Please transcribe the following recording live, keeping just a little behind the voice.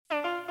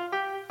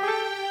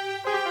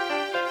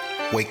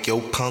Wake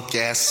your punk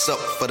ass up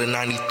for the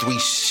 93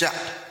 shot.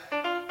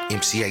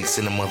 MC8's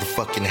in the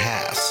motherfucking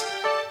house.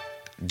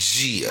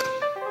 Gia.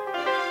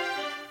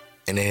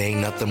 And it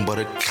ain't nothing but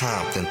a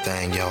Compton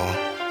thing, y'all.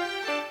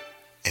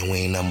 And we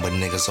ain't nothing but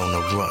niggas on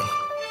the run.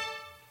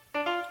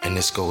 And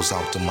this goes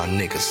out to my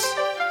niggas.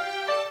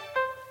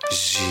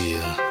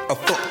 Yeah. A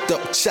fucked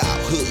up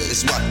childhood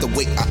is right the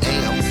way I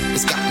am.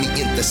 It's got me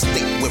in the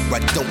state where I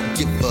don't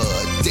give a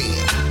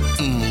damn.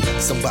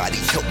 Somebody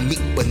help me,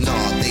 but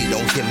nah, they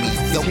don't hear me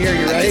though. Here,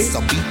 you ready? I guess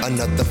I'll be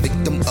another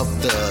victim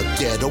of the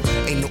ghetto.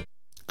 Ain't no.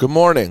 Good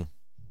morning.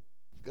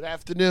 Good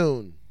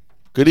afternoon.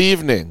 Good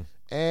evening.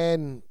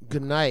 And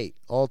good night.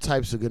 All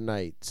types of good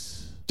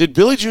nights. Did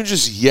Billy June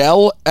just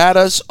yell at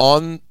us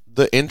on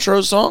the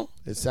intro song?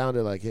 It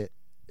sounded like it.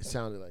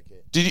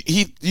 Did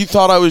you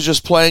thought I was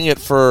just playing it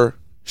for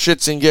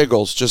shits and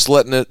giggles, just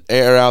letting it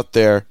air out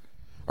there?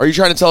 Are you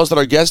trying to tell us that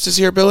our guest is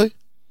here, Billy?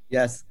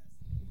 Yes.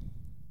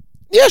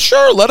 Yeah,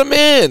 sure. Let him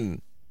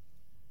in.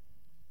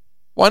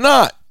 Why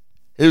not?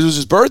 It was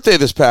his birthday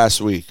this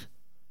past week.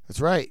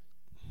 That's right.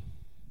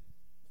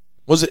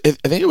 Was it?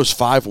 I think it was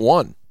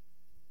 5/1.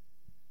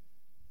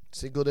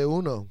 Cinco de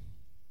Uno.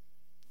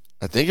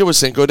 I think it was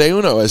Cinco de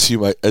Uno, as you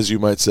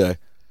might say.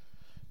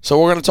 So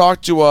we're going to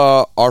talk to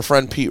our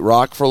friend Pete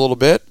Rock for a little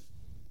bit.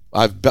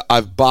 I've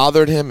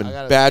bothered him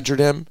and badgered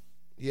him.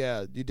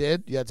 Yeah, you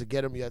did. You had to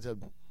get him. You had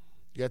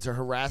to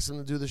harass him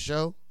to do the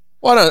show.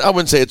 Well, I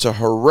wouldn't say it's a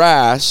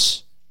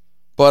harass,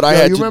 but I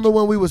had you to. Remember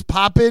when we was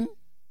popping?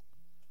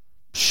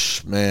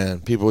 Man,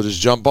 people would just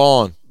jump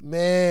on.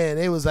 Man,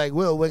 it was like,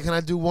 Will, when can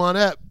I do one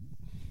up?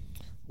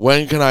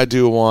 When can I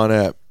do one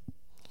ep?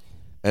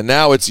 And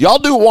now it's y'all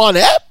do one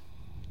ep.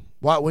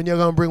 What? When you're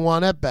gonna bring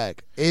one up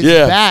back? It's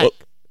back. Well,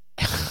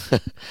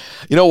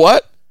 you know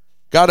what?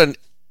 Got an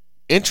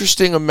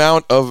interesting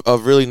amount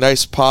of really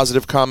nice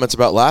positive comments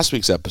about last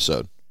week's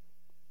episode.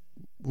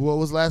 What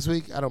was last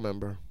week? I don't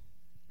remember.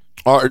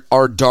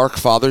 Our Dark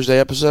Father's Day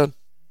episode.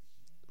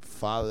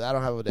 Father, I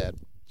don't have a dad.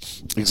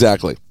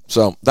 Exactly.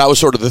 So that was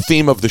sort of the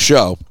theme of the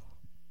show.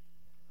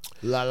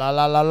 La la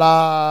la la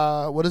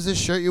la. What is this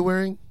shirt you're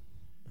wearing?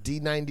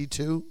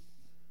 D92.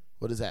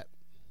 What is that?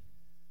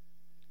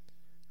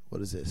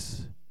 What is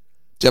this?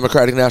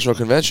 Democratic National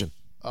Convention.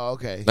 Oh,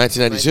 okay.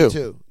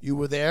 1992. You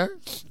were there?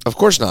 Of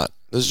course not.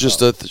 This is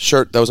just a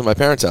shirt that was at my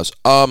parents' house.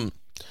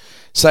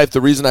 Sipe,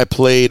 the reason I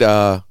played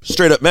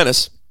Straight Up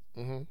Menace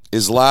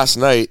is last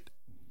night,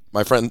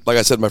 my friend, like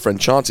I said, my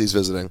friend Chauncey's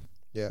visiting.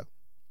 Yeah.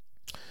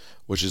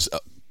 Which is,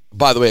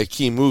 by the way, a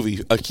key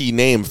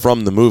name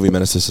from the movie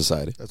Menace to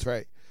Society. That's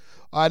right.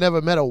 I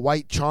never met a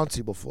white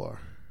Chauncey before.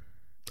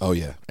 Oh,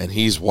 yeah. And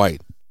he's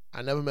white.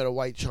 I never met a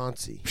white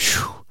Chauncey.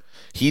 Whew.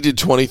 He did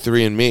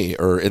 23andMe,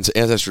 or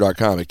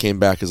Ancestry.com. It came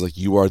back as like,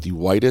 you are the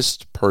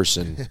whitest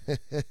person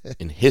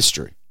in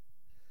history.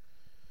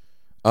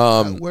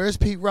 Where's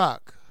Pete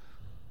Rock?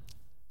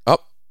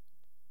 Up.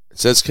 It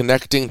says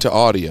connecting to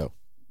audio.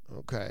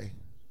 Okay.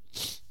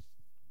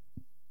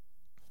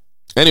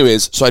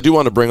 Anyways, so I do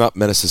want to bring up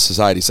Menace to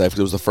Society, because it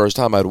was the first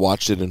time I'd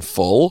watched it in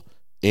full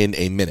in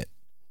a minute.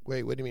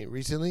 Wait, what do you mean?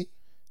 Recently?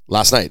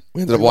 Last night.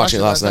 We ended up watching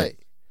it last night.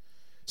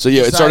 So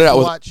yeah, it started out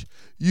with...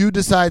 You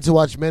decided to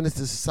watch Menace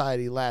to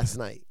Society last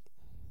night.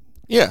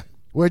 Yeah.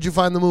 Where'd you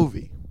find the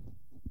movie?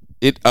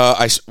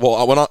 I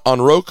went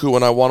on Roku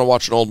when I want to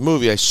watch an old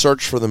movie. I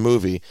search for the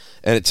movie,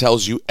 and it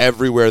tells you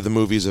everywhere the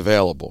movie's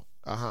available.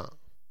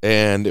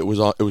 And it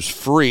was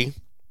free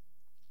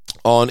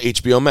on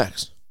HBO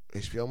Max.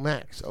 HBO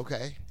Max.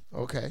 Okay.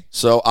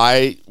 So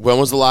when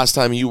was the last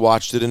time you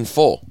watched it in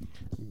full?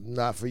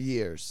 Not for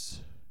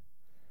years.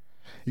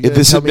 If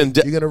this had been,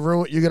 you're gonna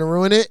ruin it. You're gonna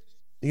ruin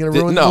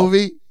the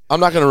movie. I'm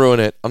not going to ruin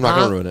it. I'm not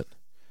going to ruin it.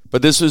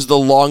 But this was the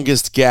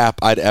longest gap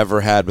I'd ever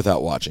had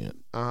without watching it.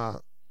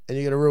 And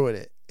you're going to ruin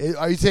it.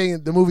 Are you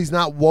saying the movie's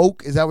not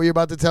woke? Is that what you're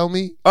about to tell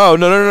me? Oh,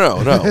 no. No.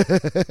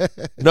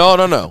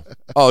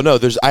 Oh, no.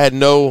 I had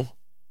no...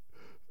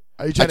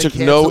 Are you trying to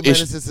cancel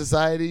Menace to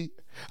Society?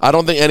 I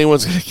don't think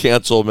anyone's going to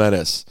cancel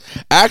Menace.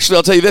 Actually,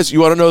 I'll tell you this.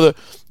 You want to know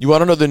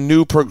the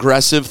new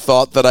progressive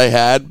thought that I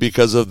had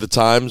because of the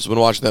times when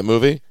watching that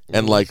movie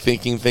and like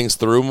thinking things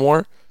through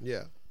more?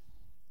 Yeah.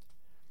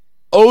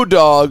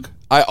 O-Dog,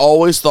 I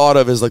always thought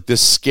of as like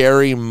this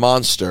scary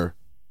monster,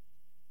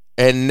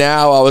 and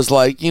now I was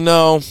like, he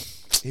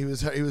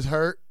was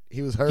hurt.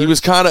 He was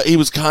kind of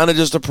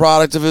just a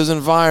product of his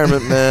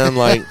environment, man.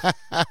 Like,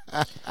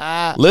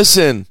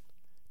 listen,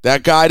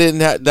 that guy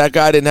didn't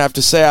have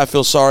to say, "I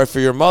feel sorry for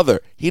your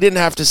mother." He didn't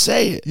have to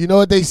say it. You know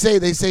what they say?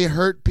 They say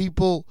hurt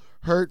people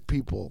hurt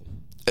people.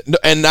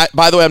 And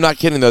by the way, I'm not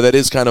kidding though. That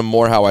is kind of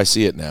more how I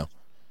see it now.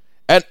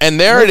 And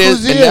there Look it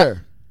is. Who's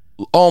here?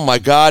 Oh my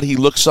God, he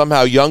looks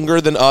somehow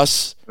younger than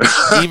us,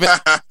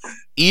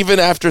 even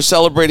after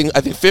celebrating,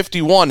 I think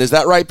 51. Is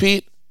that right,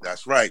 Pete?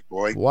 That's right,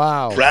 boy.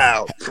 Wow.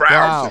 Proud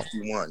Wow.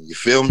 51. You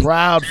feel me?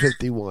 Proud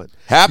 51.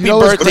 Happy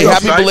birthday,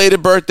 happy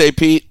belated birthday,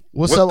 Pete.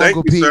 What's up, thank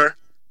Uncle you, Pete? Sir.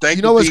 Thank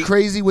you, know what's Pete.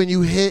 crazy when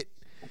you hit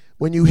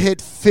when you hit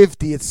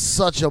 50, it's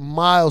such a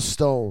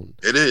milestone.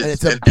 It is. And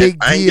it's a big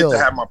deal. I ain't get to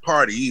have my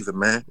party either,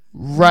 man.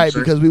 Right,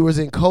 because we was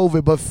in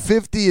COVID. But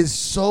 50 is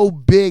so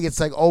big.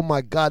 It's like, oh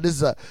my God,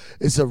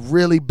 it's a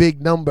really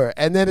big number.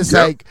 And then it's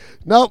like,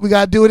 nope, we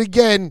got to do it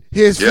again.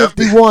 Here's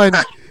 51.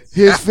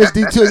 Here's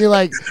 52. And you're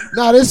like,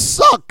 nah, this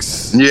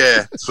sucks.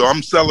 Yeah, so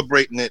I'm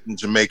celebrating it in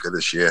Jamaica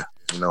this year.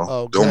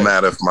 Don't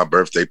matter if my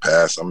birthday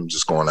passed. I'm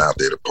just going out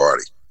there to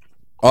party.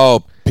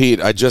 Oh, Pete,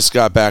 I just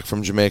got back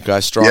from Jamaica. I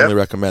strongly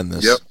recommend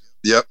this. Yep.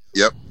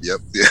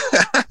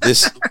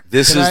 This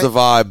is the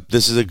vibe.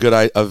 This is a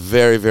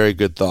very, very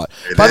good thought.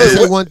 By the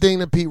way, one thing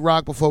to Pete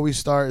Rock before we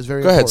start is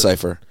very important. Go ahead,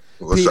 Cypher.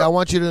 Pete, I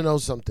want you to know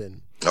something.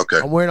 Okay.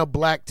 I'm wearing a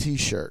black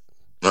T-shirt.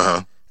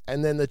 Uh-huh.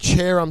 And then the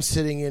chair I'm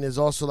sitting in is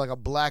also like a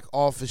black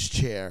office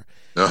chair.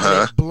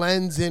 Uh-huh. And it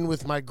blends in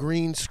with my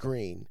green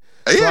screen.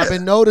 So I've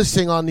been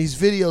noticing on these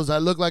videos, I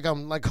look like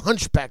I'm like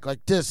hunchback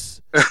like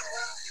this.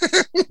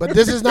 But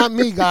this is not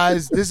me,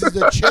 guys. This is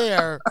the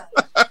chair.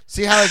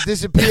 See how it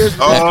disappears?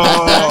 So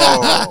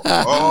I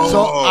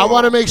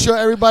want to make sure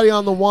everybody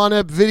on the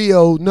One-Ep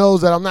video knows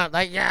that I'm not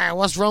like,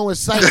 what's wrong with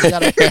Sight? He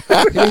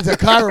needs a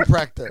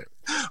chiropractor.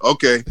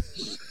 Okay.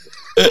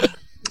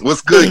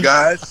 What's good,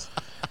 guys?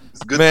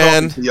 It's good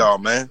talking to y'all,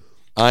 man.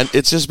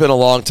 It's just been a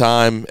long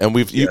time, and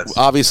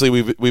obviously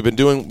we've been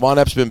doing.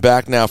 One-Ep's been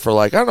back now for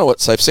like, I don't know what,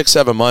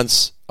 6-7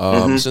 months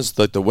since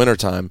like the winter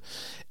time,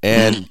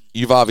 and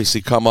you've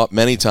obviously come up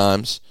many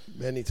times.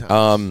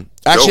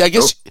 Actually, I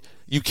guess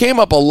you came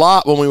up a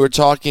lot when we were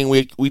talking.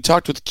 We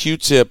talked with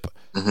Q-Tip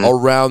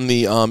around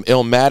the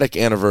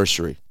Illmatic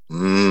anniversary.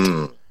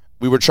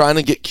 We were trying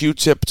to get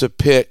Q-Tip to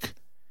pick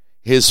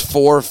his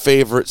 4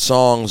 favorite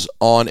songs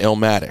on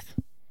Illmatic.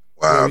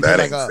 Wow, that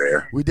ain't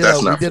fair. We did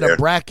a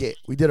bracket.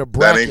 We did a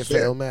bracket for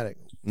Illmatic.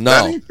 No,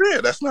 that ain't fair.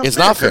 That's not. It's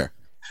fair. Not fair.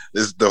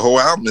 The whole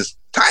album is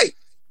tight.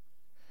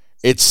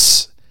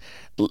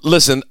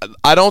 Listen.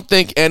 I don't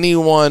think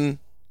anyone's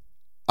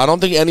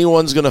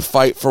gonna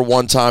fight for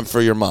One Time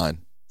for Your Mind.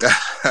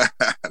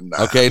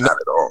 Okay, not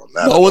at all.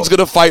 No one's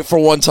gonna fight for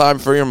One Time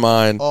for Your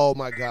Mind. Oh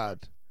my God.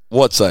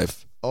 What,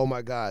 Saif? Oh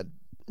my God.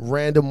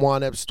 Random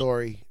One-Ep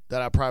story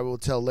that I probably will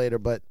tell later,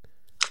 but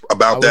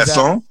about that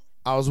song.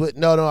 I was with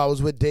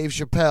Dave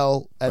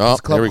Chappelle at this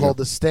club called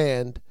The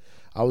Stand.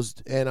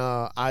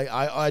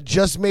 I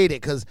just made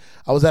it because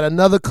I was at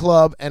another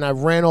club and I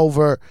ran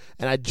over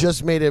and I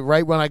just made it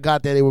right when I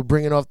got there. They were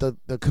bringing off the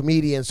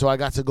comedian, so I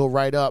got to go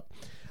right up.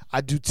 I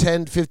do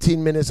 10,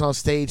 15 minutes on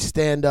stage,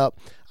 stand up.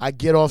 I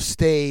get off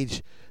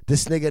stage.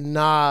 This nigga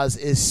Nas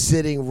is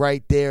sitting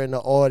right there in the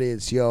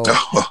audience, yo.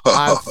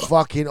 I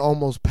fucking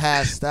almost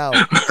passed out.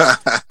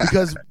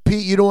 Because,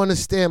 Pete, you don't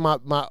understand.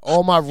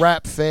 All my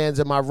rap fans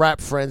and my rap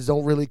friends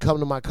don't really come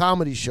to my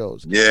comedy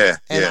shows. Yeah.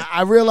 And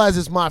I realize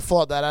it's my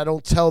fault that I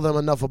don't tell them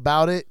enough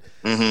about it.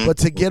 But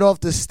to get off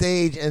the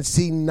stage and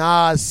see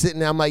Nas sitting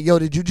there, I'm like, yo,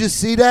 did you just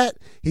see that?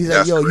 He's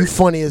like, yo, you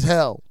funny as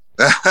hell.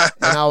 And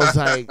I was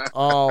like,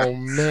 oh,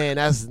 man,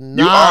 that's Nas.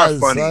 You are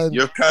funny. Son.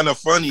 You're kind of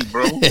funny,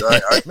 bro.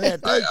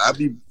 I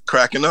be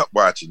cracking up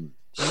watching you.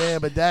 Man,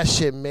 but that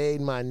shit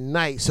made my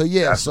night. So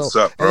yeah, that's what's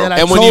up, bro.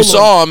 And when you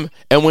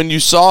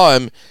saw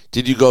him,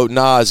 did you go,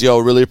 Nas, yo,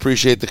 really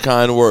appreciate the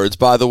kind words.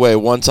 By the way,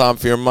 One Time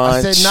for Your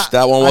Mind,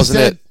 that one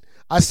wasn't it.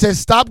 I said,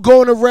 stop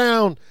going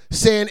around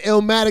saying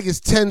Illmatic is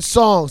 10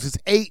 songs. It's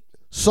 8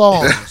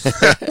 songs.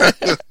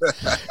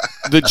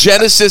 The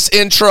Genesis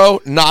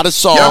intro, not a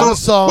song.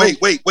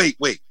 Wait.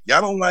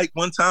 Y'all don't like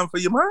One Time for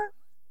Your Mind?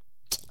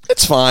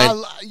 It's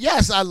fine.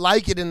 Yes, I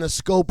like it in the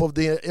scope of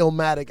the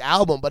Illmatic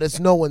album, but it's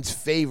no one's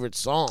favorite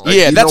song.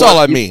 Yeah, that's all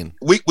I mean.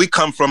 We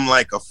come from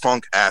like a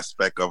funk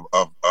aspect of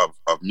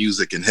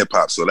music and hip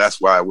hop, so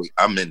that's why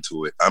I'm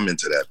into it. I'm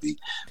into that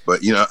beat.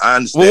 But I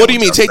understand. Well, what do you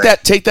mean?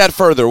 Take that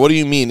further. What do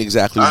you mean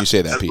exactly when you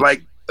say that, Pete?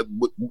 Like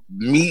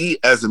me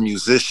as a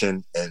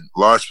musician and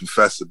Large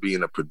Professor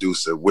being a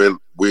producer, we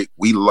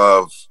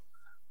love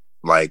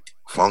like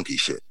funky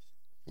shit.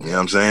 You know what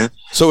I'm saying?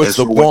 So it's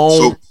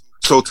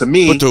So to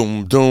me,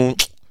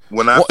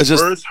 when I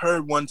first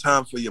heard One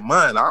Time for Your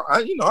Mind, I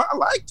liked it. You know what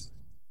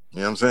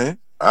I'm saying?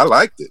 I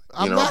liked it.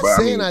 I'm not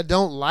saying I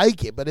don't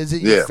like it, but is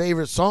it your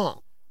favorite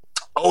song?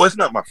 Oh, it's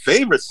not my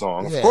favorite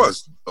song, of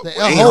course. The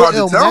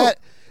whole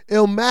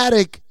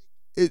Illmatic,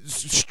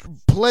 it's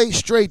play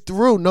straight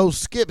through, no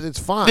skip. It's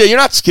fine. Yeah, you're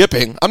not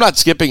skipping. I'm not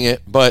skipping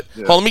it, but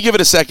let me give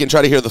it a second.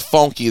 Try to hear the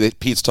funky that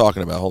Pete's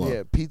talking about. Hold on.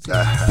 Yeah, Pete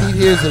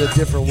hears it a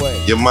different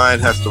way. Your mind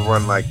has to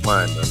run like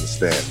mine to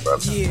understand,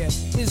 brother. Yeah,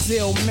 it's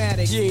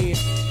Illmatic. Yeah,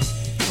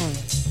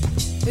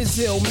 it's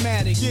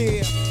Illmatic.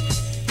 Yeah,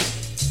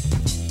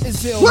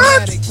 it's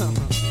Illmatic.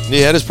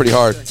 Yeah, it is pretty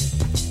hard.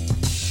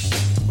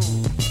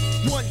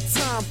 One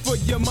time for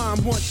your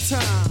mind, one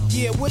time.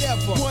 Yeah,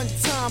 whatever. One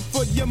time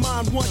for your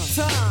mind, one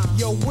time.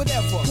 Yo,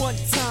 whatever. One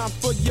time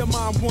for your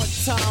mind, one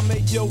time. Hey,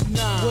 yo,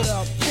 9. What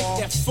up, Paul?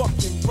 That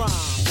fucking rhyme.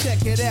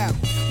 Check it out.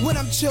 When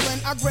I'm chilling,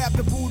 I grab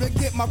the Buddha,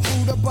 get my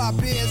crew to buy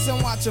beers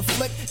and watch a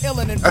flick.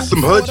 Illin' and that's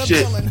some hood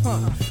shit.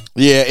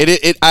 Yeah,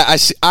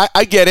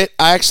 I get it.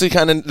 I actually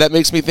that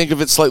makes me think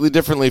of it slightly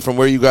differently from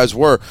where you guys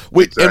were.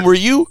 Wait, exactly. And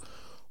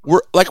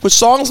were like with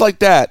songs like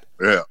that.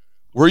 Yeah.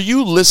 Were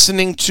you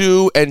listening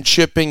to and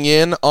chipping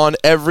in on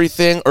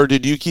everything, or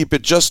did you keep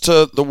it just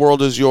to The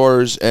World Is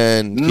Yours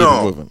and keep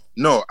it moving?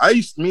 No.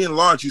 Me and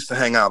Lawrence used to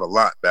hang out a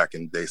lot back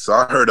in the day, so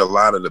I heard a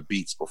lot of the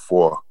beats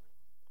before,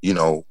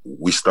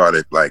 we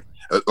started. Like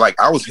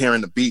I was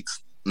hearing the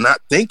beats,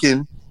 not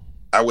thinking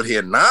I would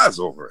hear Nas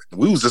over it.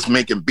 We was just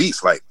making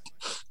beats like,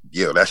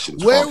 yo, that shit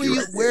was funky.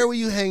 Where were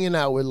you hanging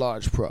out with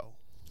Large Pro?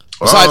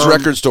 Besides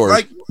record stores,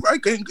 like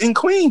in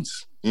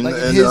Queens, like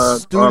in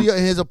his studio,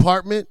 in his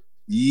apartment.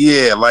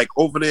 Yeah, like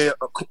over there,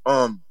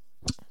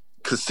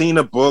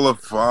 Casino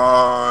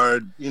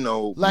Boulevard,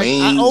 like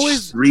Main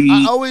Street.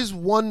 I always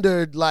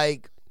wondered,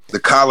 like the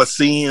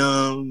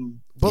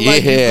Coliseum. But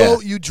like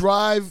you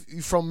drive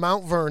from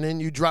Mount Vernon.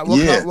 You drive.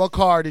 What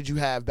car did you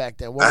have back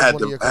then? I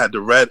had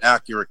the red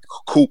Acura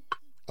Coupe.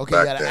 Okay,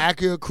 you got an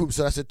Acura Coupe,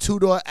 so that's a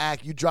 2-door Ac.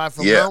 You drive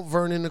from Mount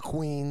Vernon to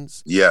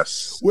Queens.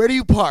 Yes. Where do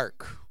you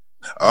park?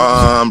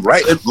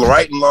 Right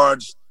in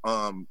Large.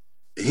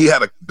 He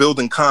had a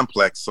building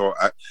complex, so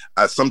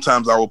I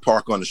sometimes I will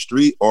park on the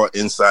street or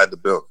inside the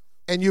building.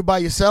 And you by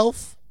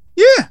yourself?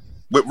 Yeah,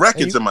 with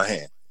records in my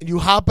hand. And you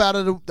hop out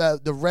of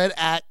the red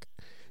Ac.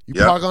 You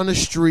park on the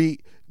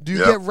street. Do you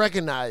get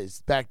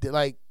recognized back there?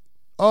 Like,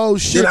 oh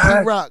shit,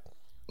 Pete Rock.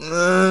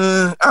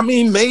 I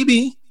mean,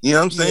 maybe. You know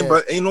what I'm saying?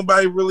 But ain't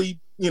nobody really.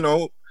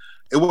 It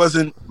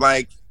wasn't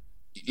like.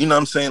 You know what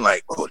I'm saying?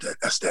 Like, oh,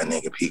 that's that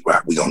nigga Pete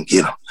Rock. We gonna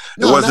get him.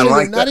 It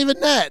wasn't not even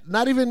that.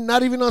 Not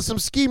even on some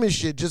scheming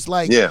shit. Just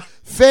like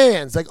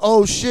fans. Like,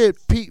 oh shit,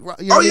 Pete Rock.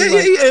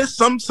 Yeah.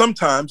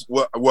 Sometimes.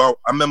 Well,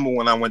 I remember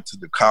when I went to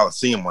the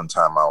Coliseum one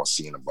time. I was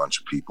seeing a bunch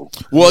of people.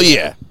 Well,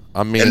 yeah.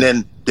 I mean, and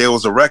then there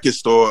was a record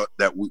store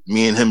that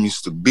me and him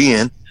used to be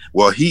in.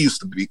 Well, he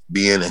used to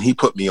be in, and he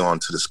put me on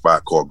to the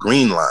spot called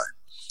Green Line,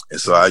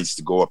 and so I used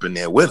to go up in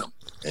there with him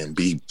and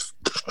be.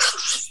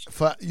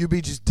 You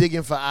be just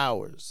digging for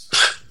hours.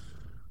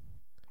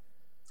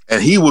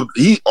 And he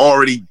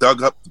already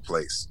dug up the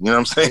place. You know what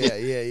I'm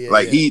saying? Yeah.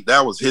 Like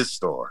that was his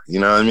store. You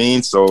know what I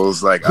mean? So it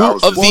was like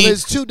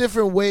there's two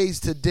different ways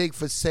to dig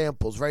for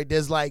samples, right?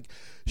 There's like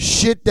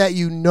shit that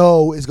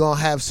is gonna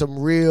have some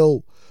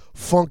real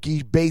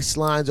funky bass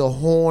lines or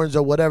horns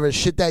or whatever.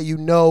 Shit that you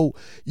know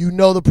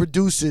the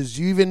producers,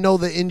 you even know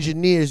the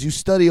engineers, you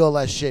study all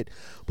that shit.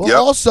 But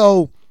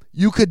also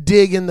you could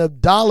dig in the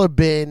dollar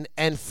bin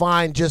and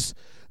find just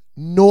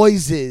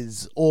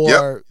noises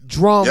or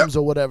drums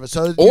or whatever.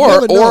 So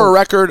or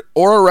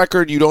a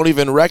record you don't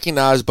even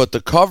recognize, but the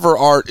cover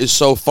art is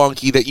so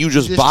funky that you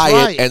just buy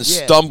it and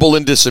stumble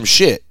into some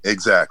shit.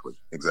 Exactly.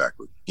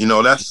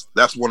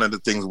 That's one of the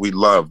things we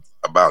love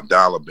about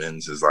dollar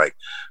bins is like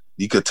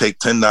you could take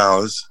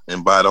 $10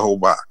 and buy the whole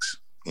box.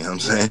 You know what I'm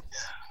saying?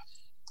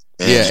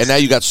 And now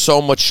you got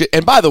so much shit.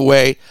 And by the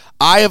way,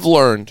 I have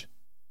learned,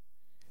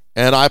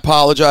 and I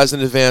apologize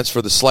in advance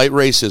for the slight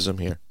racism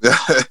here.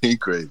 You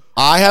crazy.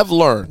 I have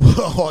learned.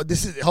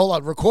 Hold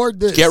on. Record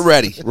this. Get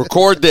ready.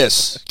 Record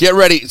this. Get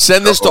ready.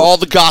 Send this to all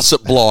the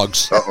gossip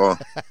blogs.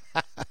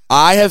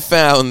 I have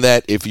found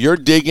that if you're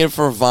digging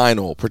for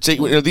vinyl,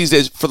 particularly these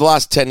days, for the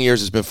last 10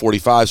 years, it's been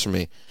 45s for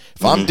me.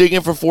 If I'm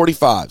digging for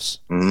 45s,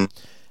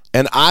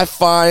 and I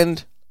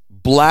find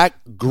black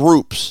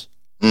groups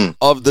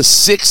of the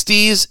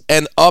 60s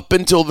and up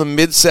until the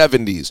mid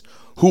 70s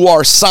who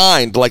are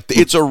signed, like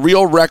it's a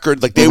real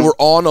record, like they were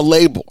on a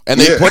label and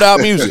they put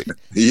out music.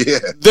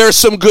 There's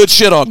some good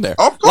shit on there.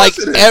 Of course like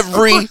it is.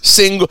 every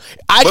single,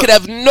 I could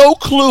have no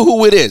clue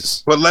who it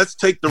is. But let's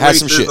take the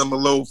racism a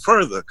little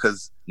further,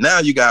 because now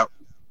you got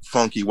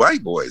funky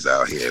white boys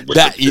out here.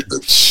 That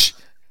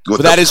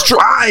is true.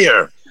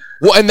 Fire.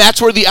 Well, and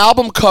that's where the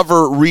album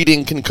cover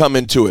reading can come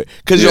into it.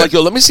 Because you're like,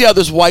 yo, let me see how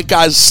this white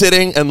guy's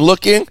sitting and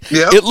looking.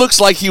 Yep. It looks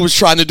like he was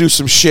trying to do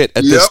some shit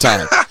at this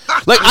time.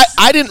 Like,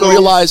 I didn't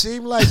realize.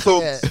 Seemed like so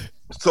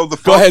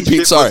the Go ahead,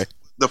 Pete. Sorry.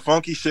 The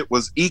funky shit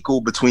was equal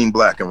between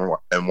black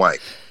and white.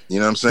 You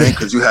know what I'm saying?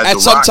 Because you had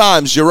and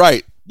sometimes you're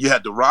right. You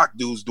had the rock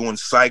dudes doing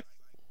psych,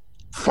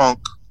 funk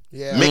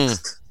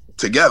mixed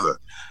together,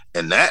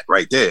 and that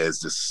right there is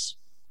just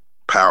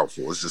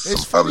powerful. It's just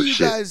some other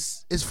shit.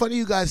 It's funny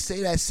you guys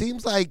say that.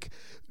 Seems like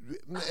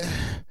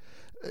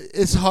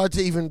it's hard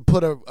to even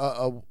put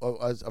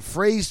a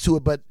phrase to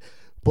it,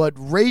 but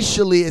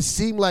racially, it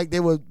seemed like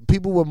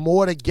people were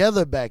more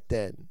together back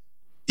then.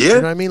 Yeah, you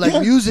know what I mean?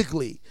 Like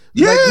musically.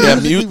 Yeah,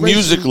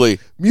 musically.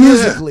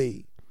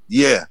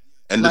 Yeah,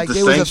 and like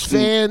there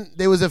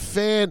was a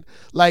fan.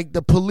 Like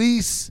the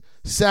Police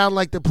sound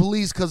like the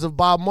Police because of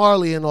Bob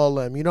Marley and all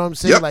them. You know what I'm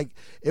saying? Like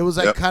it was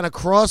like kind of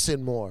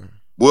crossing more.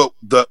 Well,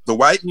 the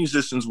white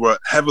musicians were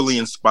heavily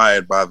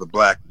inspired by the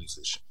black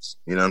musicians.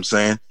 You know what I'm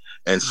saying?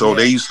 And so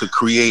they used to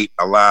create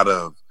a lot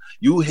of.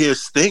 You hear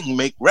Sting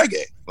make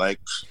reggae, like.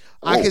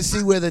 I can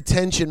see where the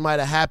tension might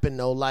have happened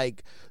though,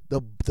 like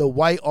the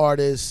white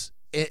artists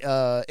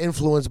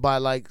influenced by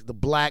like the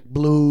black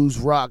blues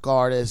rock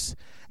artists,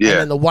 and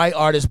then the white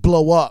artists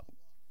blow up.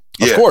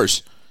 Of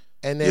course.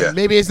 And then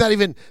maybe it's not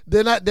even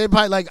they're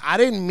probably like, I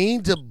didn't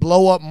mean to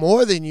blow up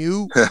more than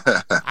you.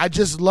 I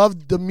just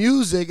loved the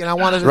music and I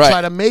wanted to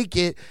try to make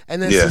it.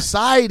 And then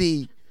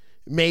society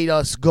made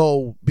us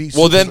go be.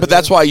 Well, super but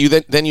that's why you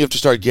then you have to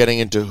start getting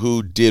into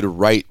who did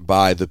right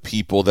by the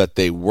people that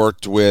they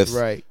worked with,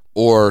 right,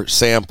 or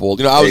sampled.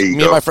 You know,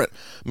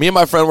 me and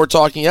my friend were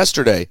talking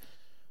yesterday.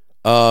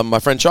 My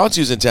friend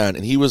Chauncey was in town,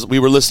 and we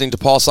were listening to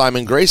Paul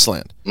Simon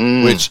Graceland,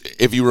 which,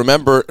 if you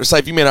remember,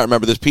 Syfe, you may not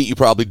remember this, Pete, you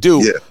probably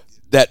do. Yeah.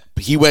 That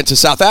he went to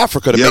South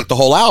Africa to make the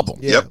whole album.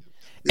 Yep.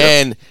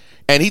 And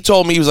he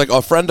told me, he was like,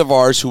 a friend of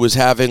ours who was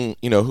having,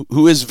 you know,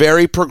 who is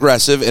very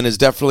progressive and is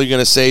definitely going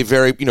to say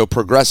very, you know,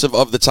 progressive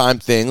of the time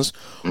things,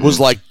 was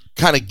like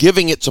kind of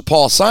giving it to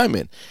Paul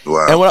Simon.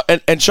 Wow.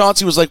 And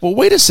Chauncey was like, well,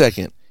 wait a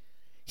second.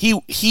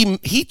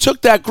 He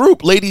took that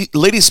group,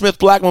 Lady Smith,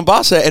 Black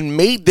Mombasa, and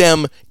made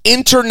them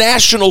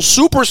international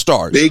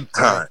superstars. Big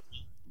time.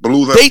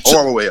 Blew them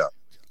all the way up.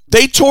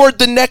 They've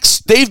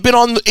been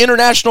on the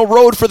international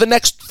road for the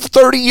next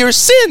 30 years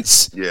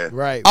since. Yeah.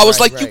 Right. I was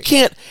like, you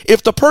can't,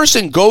 if the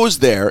person goes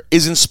there,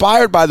 is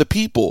inspired by the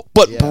people,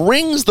 but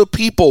brings the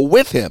people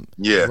with him.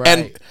 Yeah. Right.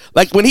 And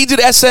like when he did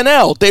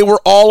SNL, they were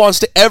all on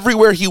stage.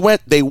 Everywhere he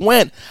went, they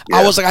went. Yeah.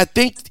 I was like, I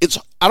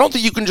don't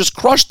think you can just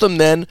crush them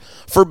then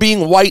for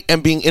being white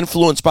and being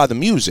influenced by the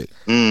music.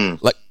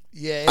 Like,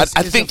 yeah, I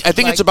think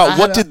it's about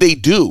what did they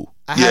do.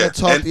 I had a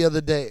talk the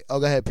other day.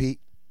 Oh, go ahead, Pete.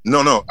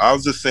 No. I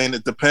was just saying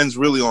it depends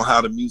really on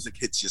how the music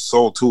hits your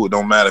soul too. It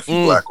don't matter if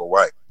you're black or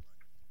white.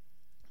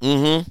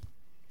 Mm-hmm. You know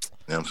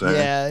what I'm saying?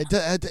 Yeah,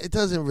 it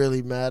doesn't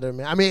really matter,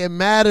 man. I mean, it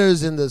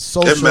matters in the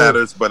social It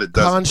matters, but it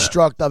doesn't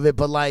construct of it.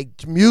 But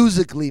like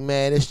musically,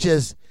 man, it's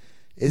just,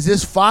 is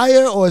this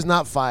fire or is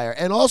not fire?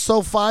 And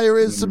also, fire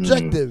is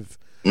subjective.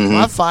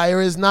 My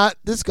fire is not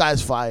this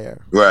guy's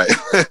fire. Right.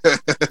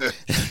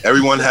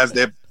 Everyone has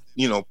their,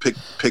 you know, pick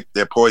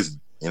their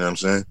poison. You know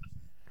what I'm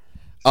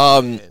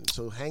saying?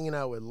 So hanging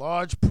out with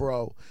Large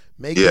Pro,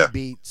 making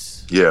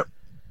beats. Yeah.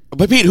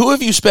 But Pete, who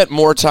have you spent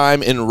more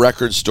time in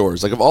record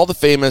stores? Like, of all the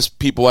famous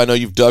people I know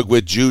you've dug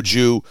with,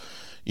 Juju,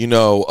 you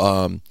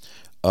know,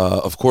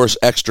 of course,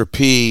 Extra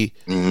P,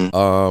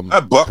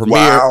 Buck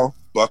Premier.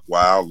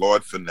 Wow,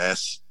 Lord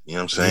Finesse. You know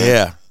what I'm saying?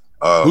 Yeah.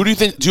 Who do you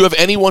think? Do you have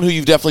anyone who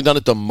you've definitely done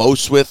it the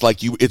most with? Like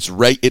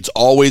it's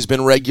always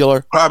been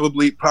regular.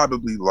 Probably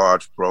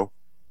Large Pro.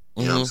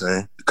 You know what I'm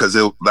saying? Because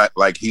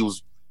like he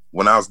was,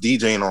 when I was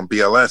DJing on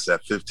BLS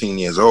at 15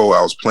 years old,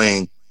 I was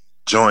playing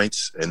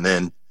joints, and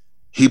then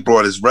he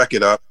brought his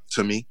record up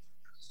to me,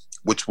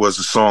 which was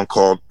a song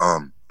called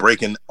Not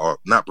Breaking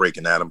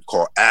Adam,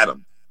 called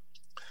Adam.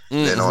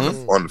 Then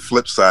on the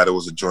flip side, it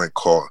was a joint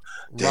called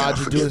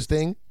Roger Do His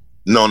Thing?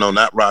 No,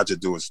 not Roger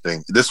Do His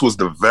Thing. This was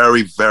the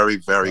very, very,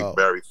 very,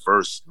 very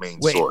first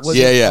Main Source.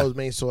 Was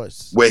Main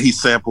Source, where he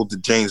sampled the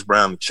James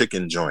Brown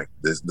Chicken joint,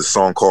 the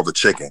song called The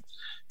Chicken.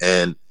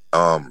 And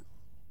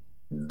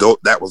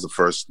that was the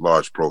first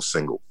Large Pro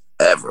single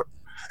ever.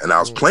 And I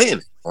was playing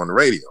it on the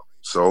radio.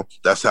 So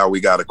that's how we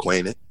got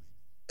acquainted.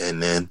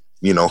 And then,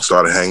 you know,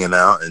 started hanging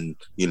out and,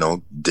 you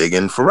know,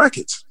 digging for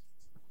records.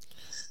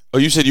 Oh,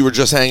 you said you were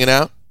just hanging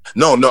out?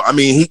 No, I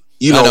mean,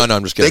 No,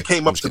 I'm just kidding. They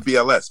came up to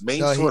BLS.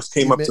 Main Source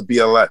came up to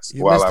BLS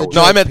while I was.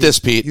 No, I meant this,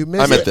 Pete. I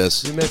meant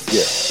this. You missed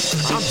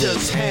it. I'm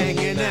just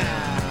hanging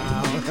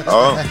out.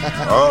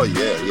 Oh,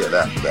 yeah,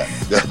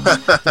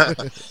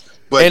 that.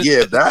 But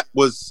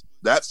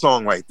that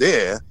song right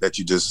there that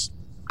you just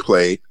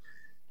played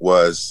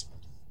was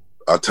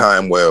a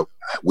time where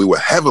we were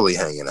heavily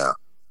hanging out,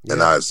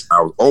 and I was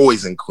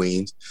always in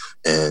Queens,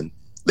 and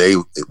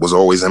it was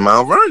always in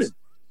Mount Vernon.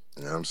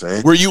 You know what I'm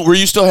saying? Were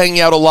you still hanging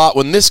out a lot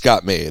when this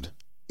got made?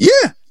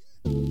 Yeah,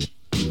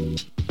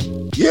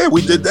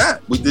 we did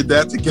that. We did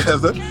that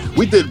together.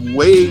 We did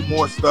way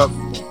more stuff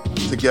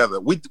together.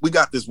 We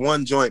got this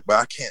one joint, but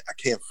I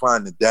can't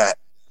find that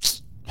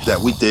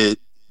we did,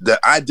 that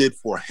I did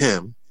for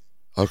him.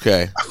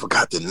 Okay. I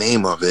forgot the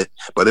name of it,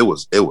 but it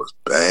was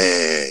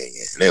banging.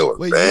 It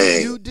was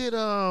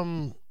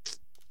banging.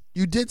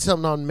 You did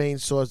something on Main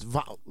Source.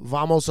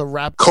 Vamos a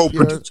Rap.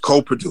 Co-produced.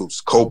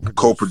 Oh,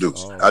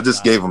 I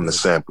just gave him the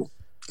sample.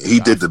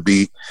 He did the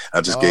beat. I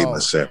just gave him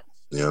the sample.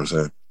 You know what I'm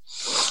saying?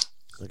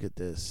 Look at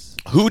this.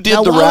 Who did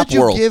now, the Rap World?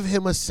 Why would you give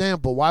him a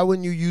sample? Why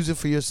wouldn't you use it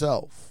for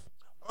yourself?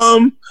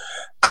 I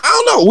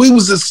don't know. We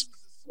was just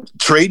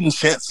trading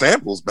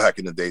samples back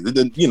in the day.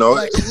 You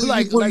know,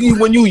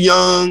 when you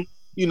young,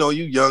 you know,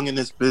 you young in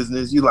this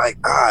business, you like,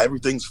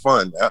 everything's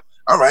fun.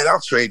 All right,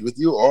 I'll trade with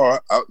you, or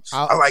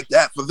I like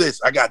that for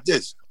this. I got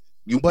this.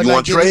 You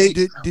want to trade?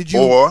 Did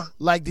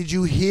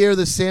you hear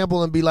the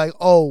sample and be like,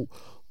 oh,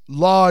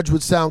 Large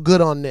would sound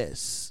good on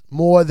this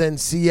more than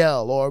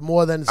CL or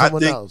more than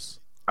someone else?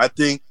 I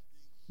think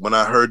when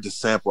I heard the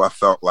sample, I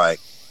felt like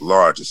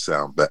Large would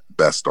sound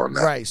best on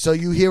that. Right. So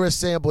you hear a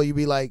sample, you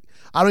be like,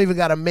 I don't even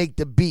got to make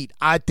the beat.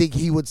 I think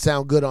he would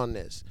sound good on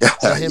this.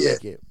 Let him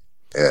make it.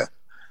 Yeah.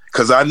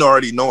 Because I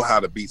already know how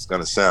the beat's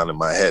going to sound in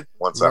my head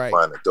once I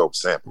find a dope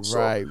sample. So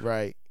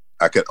right.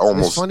 I could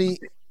almost.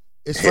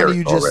 It's funny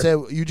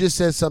you just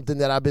said something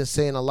that I've been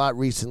saying a lot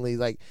recently.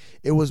 Like,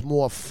 it was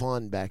more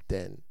fun back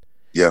then.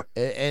 Yeah.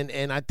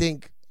 And I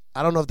think,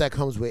 I don't know if that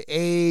comes with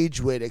age,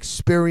 with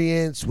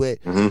experience,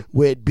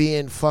 with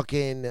being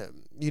fucking,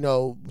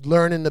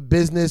 learning the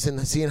business and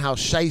seeing how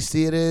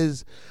shiesty it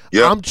is.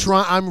 Yep.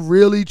 I'm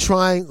really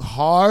trying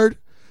hard.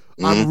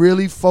 I'm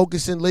really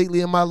focusing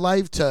lately in my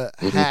life to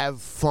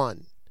have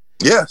fun.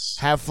 Yes.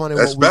 Have fun in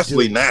especially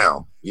what we do.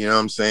 Now. You know what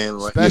I'm saying?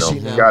 Like, Especially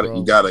now,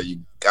 you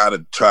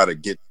gotta try to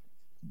get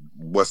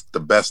what's the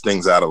best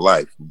things out of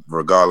life,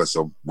 regardless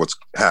of what's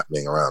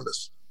happening around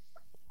us.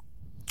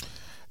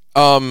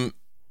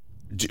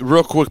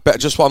 Real quick,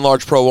 just on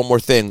Large Pro, one more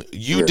thing.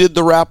 You did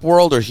the Rap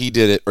World, or he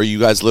did it, or you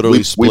guys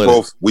literally split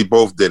it? We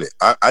both did it.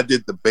 I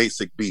did the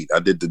basic beat. I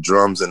did the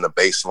drums and the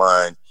bass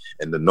line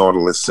and the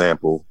Nautilus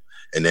sample,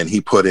 and then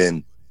he put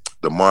in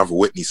the Marvin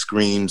Whitney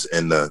screams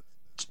and the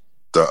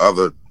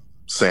other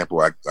sample.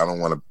 I don't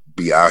want to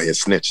be out here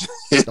snitching.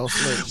 Don't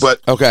snitch.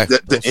 But okay,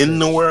 the In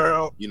the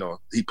World, he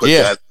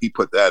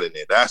put that in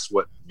there. That's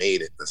what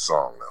made it the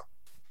song,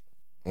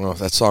 though. Well,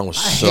 that song was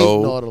I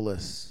hate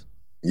Nautilus.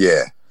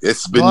 Yeah.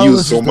 It's been Nautilus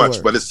used so much,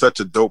 worst. but it's such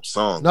a dope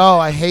song. No,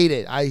 I hate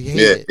it. I hate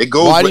it. It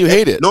goes. Why do you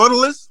hate it?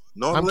 Nautilus.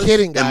 I'm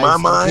kidding, guys. In my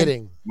mind, I'm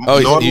kidding. Oh,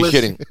 Nautilus, you're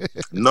kidding.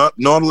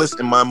 Nautilus,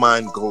 in my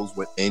mind, goes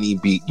with any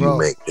beat you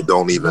make. It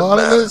don't even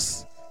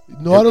Nautilus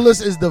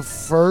is the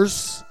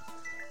first.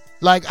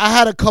 Like, I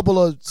had a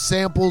couple of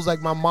samples.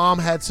 Like, my mom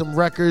had some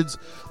records.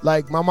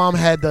 Like, my mom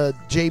had the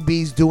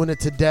JB's Doing It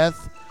to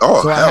Death.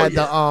 Oh, so I had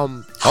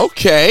yeah.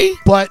 Okay.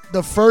 But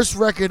the first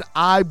record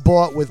I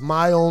bought with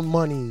my own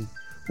money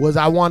was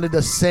I wanted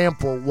a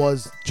sample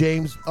was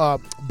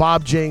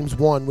Bob James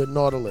 1 with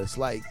Nautilus.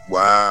 Like,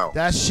 wow,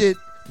 that shit.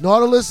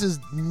 Nautilus is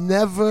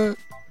never.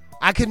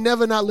 I can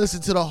never not listen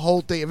to the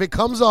whole thing. If it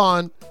comes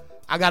on,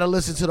 I gotta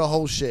listen to the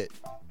whole shit.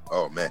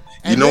 Oh man,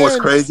 And you know what's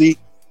then- crazy?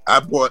 I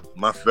bought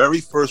my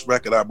very first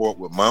record I bought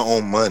with my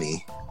own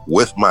money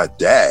with my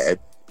dad.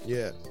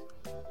 Yeah.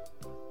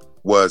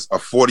 Was a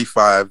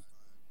 45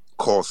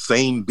 called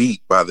Same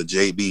Beat by the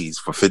JBs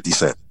for 50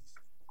 cents.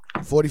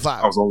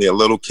 45. I was only a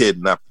little kid,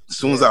 and as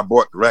soon as I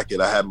bought the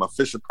record, I had my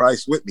Fisher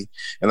Price with me,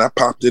 and I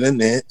popped it in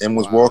there and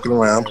was walking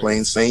around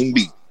playing Same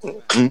Beat.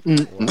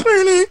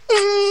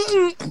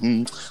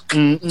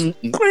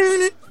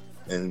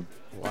 And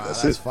Wow,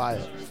 that's that's it.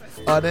 fire.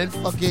 Then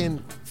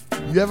fucking,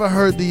 you ever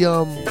heard the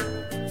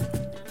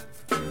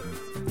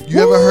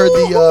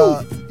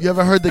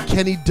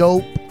Kenny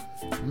Dope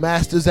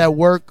Masters at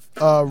Work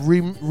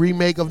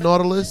remake of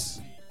Nautilus?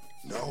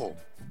 No,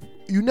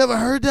 You never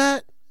heard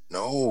that?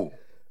 no.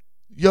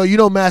 Yo, you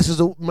know Masters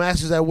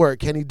at Work,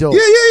 Kenny Dope.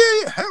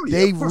 Yeah. Hell yeah.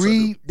 Of course I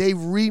do. They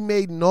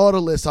remade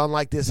Nautilus on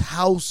like this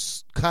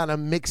house kind of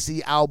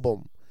mixy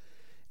album.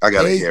 I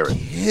gotta They hear it.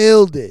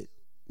 killed it.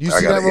 You I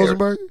see gotta that, hear it.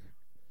 Rosenberg?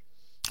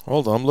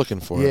 Hold on, I'm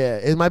looking for it. Yeah,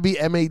 it might be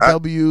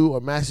MAW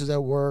or Masters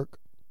at Work.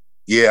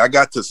 Yeah, I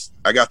got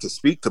to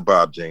speak to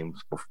Bob James.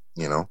 I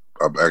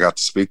got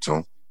to speak to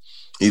him.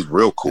 He's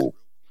real cool.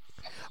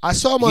 I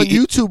saw him on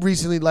YouTube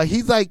recently. Like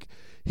he's like,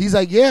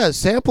 yeah,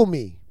 sample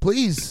me,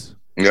 please.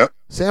 Yep.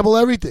 Sample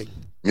everything.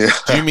 Yeah.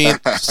 Do you mean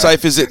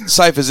Syph? Is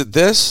it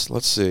this?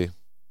 Let's see.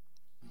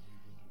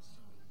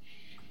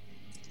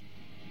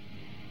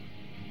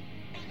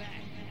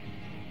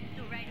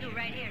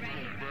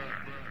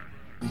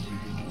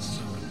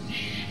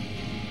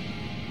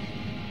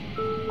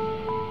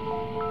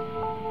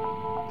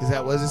 Is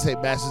that what does it say?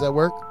 Masters at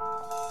Work?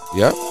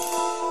 Yep.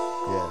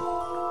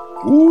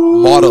 Yeah.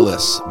 Ooh.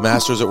 Nautilus.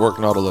 Masters at Work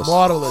Nautilus.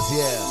 Nautilus,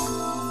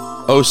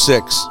 yeah.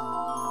 06.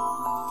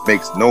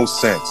 Makes no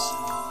sense.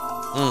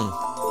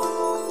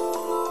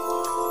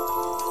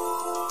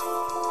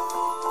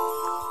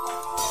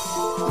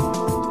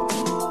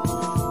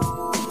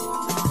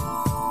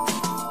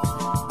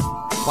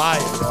 Fire,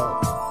 yo.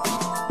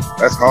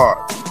 That's hard.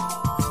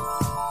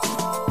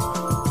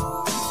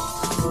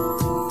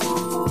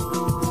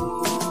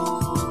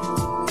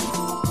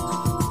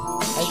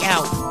 Hey,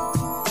 out.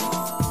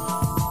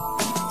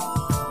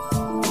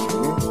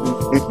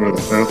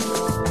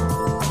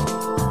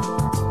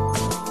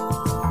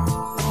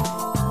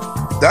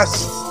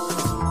 That's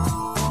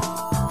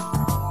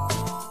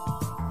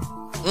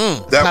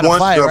that Kinda one.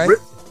 fire, right?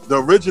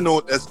 The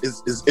original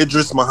is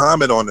Idris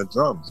Muhammad on the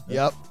drums.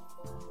 Yep.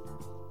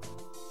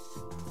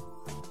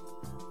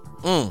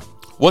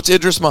 What's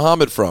Idris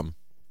Muhammad from?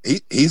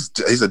 He's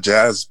a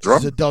jazz drummer.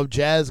 He's a dope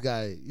jazz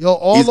guy. Yo,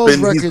 all He's those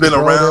been records, he's been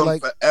bro, around they're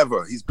like,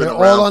 forever. He's been they're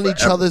around all on forever.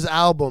 each other's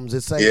albums.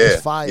 It's like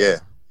it's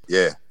fire.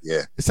 Yeah.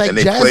 It's like And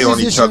they jazz play on each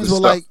musicians other's were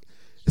stuff. like,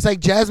 it's like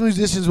jazz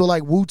musicians were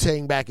like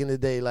Wu-Tang back in the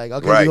day. Like,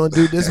 okay, Right. we're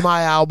gonna do this is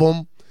my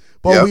album,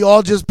 but Yep. we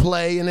all just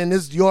play, and then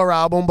this is your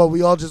album, but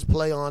we all just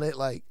play on it.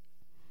 Like,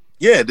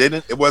 Yeah, they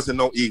didn't. It wasn't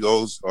no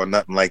egos or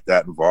nothing like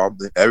that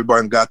involved.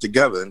 Everybody got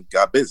together and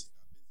got busy.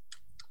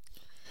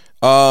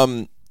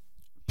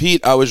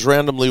 Pete, I was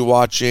randomly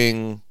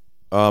watching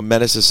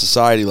Menace to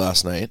Society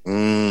last night.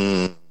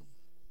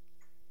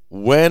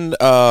 When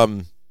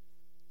I'm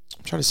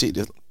trying to see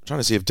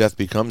if Death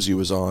Becomes You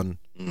was on.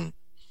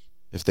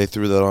 If they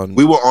threw that on,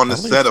 We were on the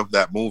set of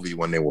that movie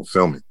when they were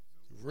filming.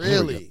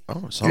 really?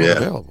 Oh, it's Yeah.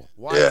 unavailable.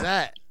 Why Yeah. is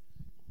that?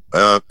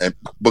 And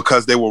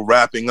because they were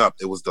wrapping up,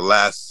 it was the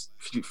last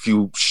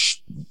few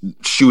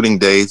shooting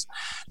days,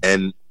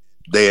 and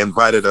they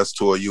invited us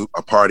to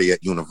a party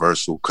at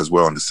Universal because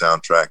we're on the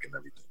soundtrack and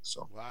everything.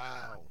 So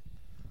wow.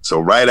 So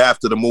right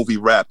after the movie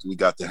wrapped, we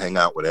got to hang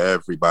out with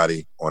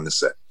everybody on the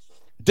set.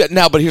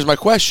 Now, but here's my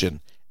question: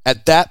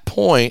 at that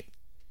point,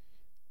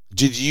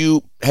 had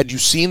you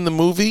seen the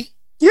movie?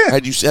 Yeah.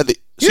 So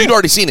you'd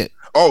already seen it.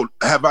 Oh,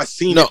 have I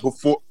seen it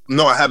before?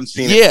 No, I haven't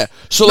seen it. Yeah.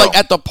 So like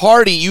at the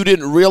party, you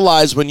didn't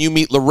realize when you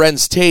meet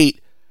Lorenz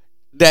Tate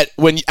that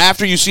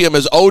after you see him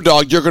as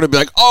O-Dog, you're gonna be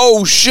like,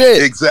 oh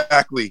shit.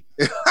 Exactly.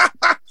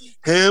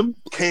 Him,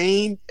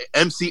 Kane,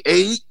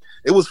 MC8.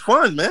 It was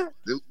fun, man.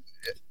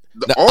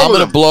 I'm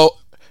gonna blow.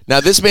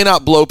 Now this may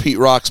not blow Pete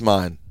Rock's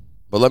mind,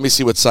 but let me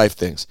see what Syph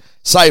thinks.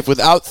 Syph,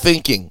 without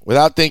thinking,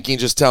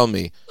 just tell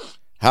me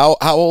how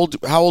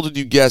old did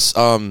you guess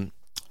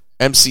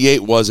MC8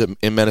 was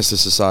in Menace to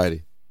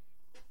Society?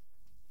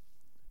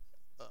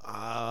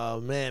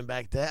 Man,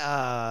 back then,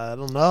 I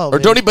don't know. Or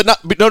don't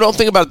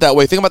think about it that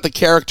way. Think about the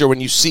character when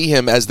you see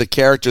him as the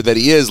character that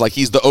he is, like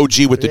he's the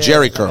OG with the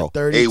Jerry curl.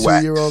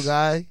 32-year-old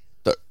guy.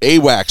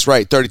 AWACS,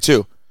 right?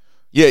 32.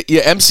 Yeah.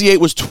 MC8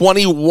 was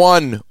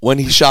 21 when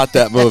he shot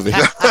that movie.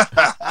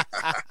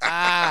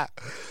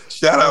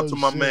 Shout out to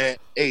my man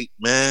 8,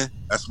 man.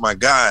 That's my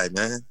guy,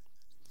 man.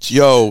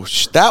 Yo,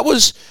 that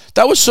was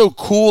so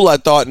cool. I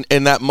thought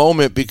in that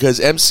moment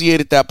because MC8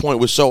 at that point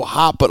was so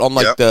hot, but on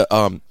like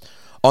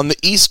on the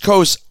East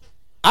Coast,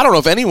 I don't know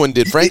if anyone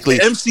did. Frankly,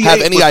 MC8 have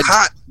any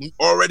was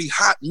already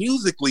hot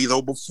musically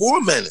though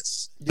before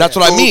Menace. That's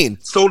what I mean.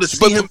 So to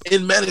see him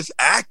in Menace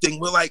acting,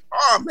 we're like,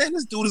 oh man,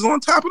 this dude is on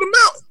top of the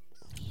mountain.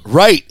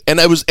 Right, and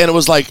it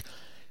was like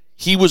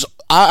he was.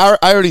 I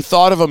already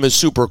thought of him as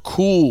super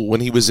cool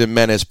when he was in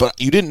Menace, but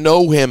you didn't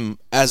know him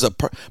as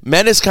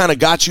Menace. Kind of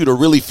got you to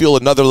really feel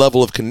another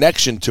level of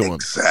connection to him.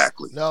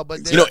 Exactly. No,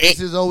 but this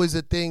is always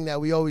a thing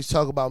that we always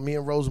talk about. Me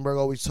and Rosenberg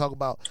always talk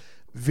about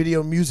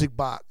Video Music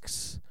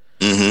Box.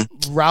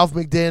 Mm-hmm. Ralph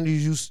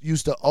McDaniel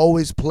used to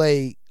always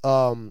play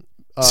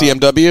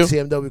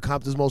CMW,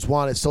 Compton's Most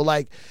Wanted. So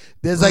like,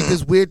 there's like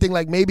this weird thing.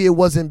 Like maybe it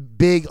wasn't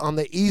big on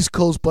the East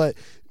Coast, but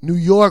New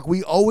York,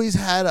 we always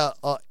had a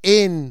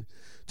in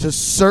to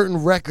certain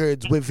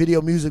records with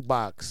Video Music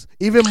Box,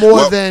 even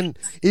more than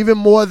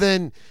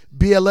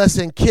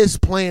BLS and Kiss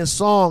playing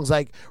songs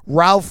like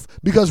Ralph,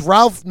 because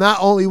Ralph not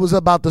only was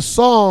about the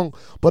song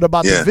but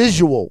about the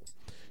visual.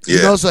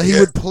 You know, so he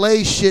would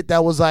play shit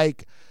that was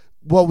like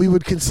what we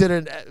would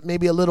consider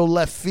maybe a little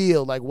left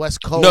field, like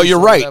West Coast. No,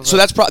 you're right. So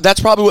that's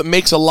probably what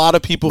makes a lot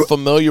of people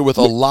familiar with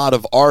a lot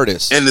of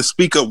artists. And to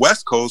speak of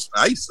West Coast,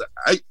 I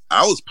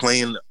was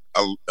playing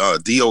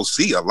DOC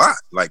a lot,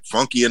 like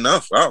Funky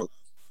Enough.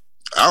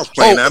 I was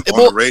playing that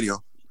on the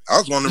radio. I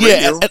was on the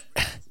radio,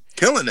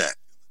 killing that.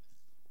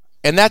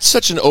 And that's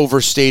such an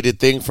overstated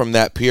thing from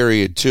that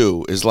period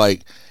too. Is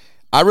like,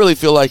 I really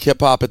feel like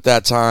hip hop at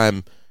that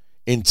time,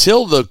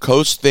 until the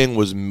Coast thing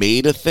was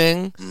made a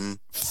thing,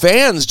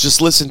 fans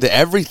just listened to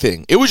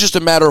everything. It was just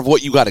a matter of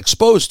what you got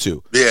exposed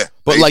to. Yeah.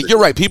 But like, you're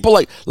right. People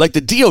like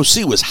the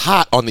DOC was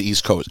hot on the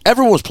East Coast.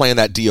 Everyone was playing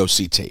that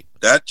DOC tape.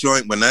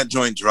 When that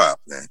joint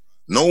dropped, man,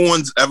 no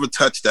one's ever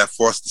touched that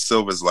Foster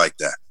Silvers like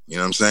that. You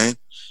know what I'm saying?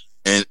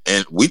 And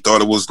we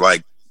thought it was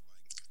like,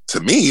 to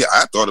me,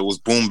 I thought it was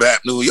boom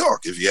bap New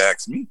York, if you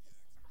ask me.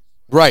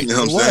 Right. You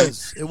know what I'm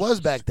saying? It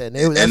was back then.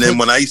 And then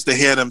when I used to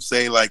hear them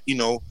say, like, you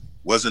know,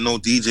 wasn't no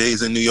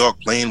DJs in New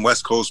York playing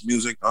West Coast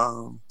music,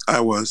 I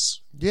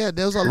was. Yeah,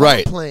 there was a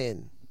lot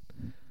playing.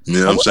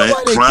 You know what I'm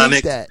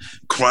saying?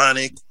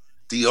 Chronic,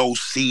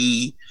 DOC,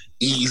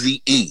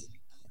 Eazy-E.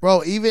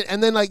 Bro,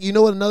 and then like, you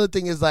know what another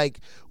thing is, like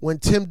when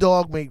Tim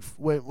Dog made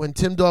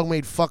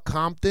Fuck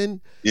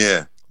Compton.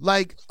 Yeah.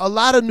 Like a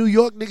lot of New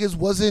York niggas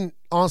wasn't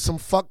on some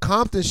Fuck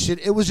Compton shit.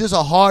 It was just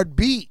a hard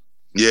beat.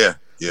 Yeah.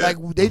 Yeah. Like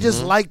they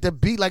just liked the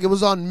beat. Like it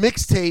was on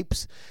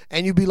mixtapes,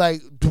 and you'd be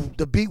like,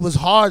 the beat was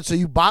hard, so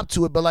you bop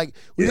to it. But like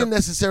we didn't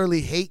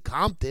necessarily hate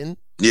Compton.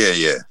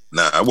 Yeah.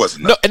 Nah, I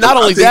wasn't. No, and not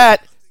only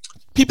that,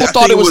 people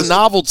thought it was a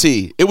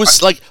novelty. It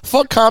was like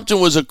Fuck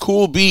Compton was a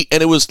cool beat,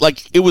 and it was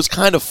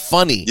kind of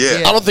funny.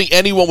 Yeah. I don't think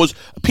anyone was.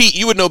 Pete,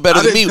 you would know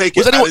better than me.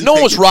 No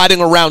one was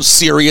riding around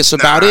serious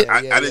about it.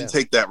 I didn't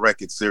take that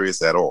record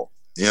serious at all.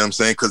 You know what I'm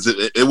saying? Because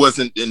it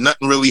wasn't.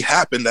 Nothing really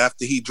happened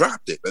after he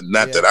dropped it, and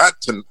not that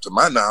to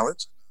my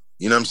knowledge.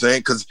 You know what I'm saying?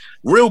 Because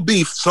real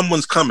beef,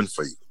 someone's coming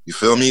for you. You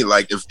feel me?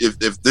 Like if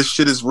this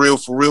shit is real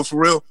for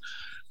real,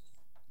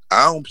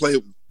 I don't play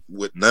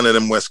with none of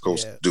them West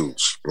Coast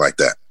dudes like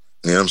that.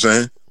 You know what I'm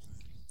saying?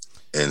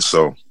 And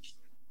so,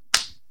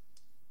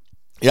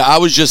 yeah, I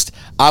was just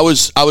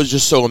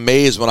so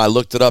amazed when I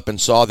looked it up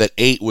and saw that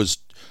 8 was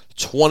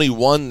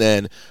 21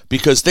 then.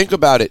 Because think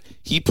about it,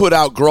 he put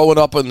out "Growing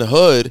Up in the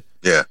Hood"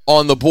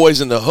 on the Boys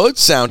in the Hood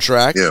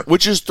soundtrack,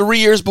 which is 3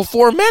 years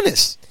before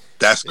Menace.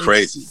 That's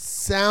crazy.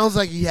 Sounds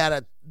like he had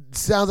a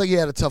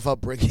tough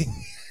upbringing.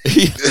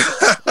 Because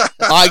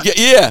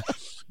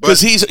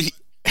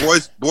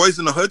Boys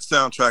in the Hood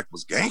soundtrack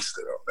was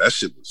gangster though. That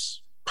shit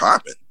was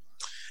popping,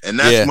 and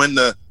that's when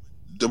the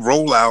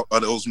rollout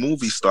of those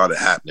movies started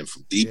happening,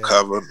 from Deep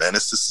Cover,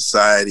 Menace to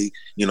Society.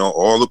 You know,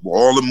 all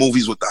the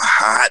movies with the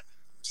hot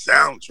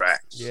soundtracks.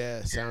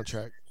 Yeah,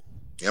 soundtrack.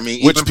 I mean,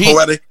 even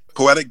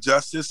Poetic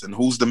Justice and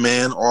Who's the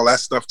Man, all that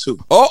stuff too.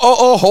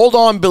 Oh, hold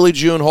on, Billy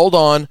June, hold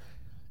on.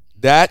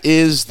 That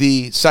is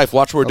the Syph,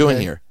 watch what we're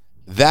doing here.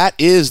 That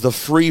is the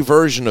free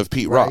version of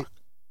Pete Rock.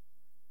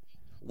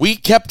 We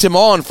kept him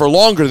on for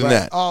longer than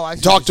that. Oh, I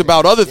see. Talked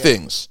about other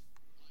things.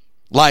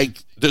 Like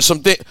there's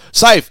something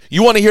Syph,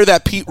 you want to hear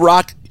that Pete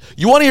Rock?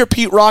 You want to hear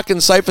Pete Rock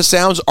and Cypher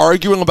Sounds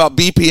arguing about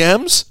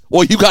BPMs?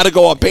 Well, you got to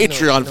go on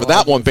Patreon for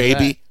that one,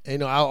 baby.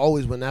 I'll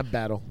always win that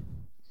battle.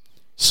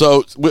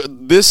 So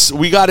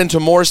we got into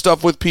more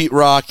stuff with Pete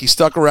Rock. He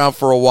stuck around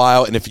for a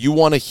while, and if you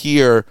want to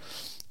hear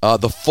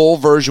the full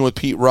version with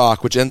Pete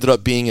Rock, which ended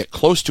up being at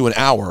close to an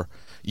hour,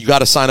 you got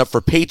to sign up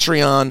for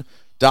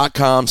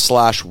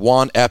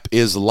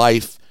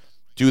patreon.com/OneEpIsLife.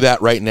 Do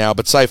that right now.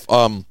 But Syph,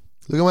 look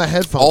at my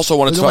headphones. Also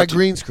want to look at my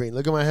green screen.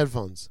 Look at my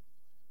headphones.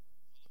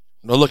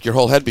 No, look, your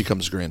whole head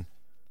becomes green.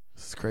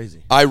 It's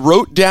crazy. I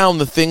wrote down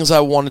the things I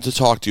wanted to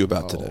talk to you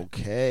about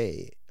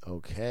today.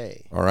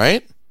 Okay. All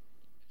right?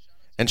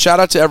 And shout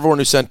out to everyone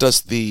who sent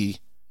us the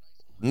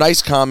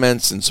nice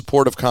comments and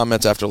supportive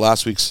comments after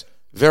last week's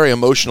very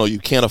emotional, you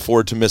can't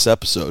afford to miss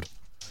episode.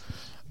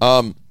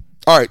 All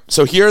right,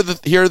 so here are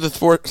the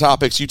 4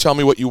 topics. You tell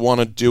me what you want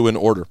to do in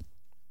order.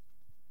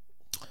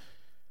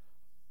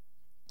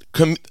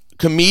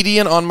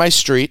 Comedian on my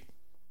street.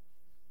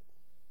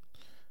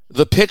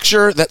 The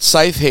picture that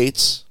Syph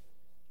hates.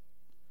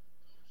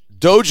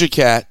 Doja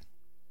Cat.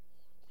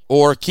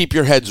 Or keep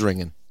your heads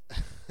ringing.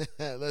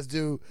 Let's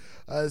do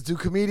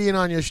comedian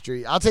on your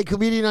street. I'll take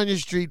comedian on your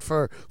street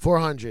for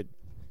 400.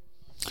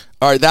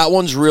 All right, that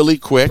one's really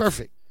quick.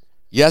 Perfect.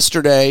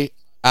 Yesterday,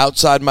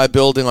 outside my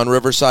building on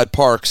Riverside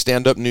Park,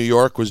 Stand Up New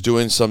York was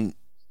doing some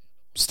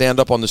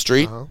stand-up on the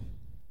street. Uh-huh.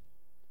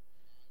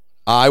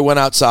 I went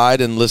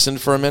outside and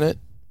listened for a minute.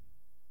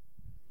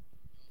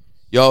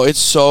 Yo, it's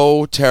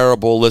so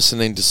terrible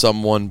listening to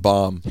someone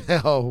bomb.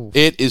 Oh.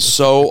 It is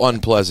so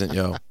unpleasant,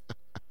 yo.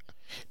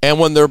 And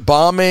when they're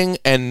bombing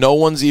and no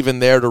one's even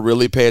there to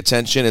really pay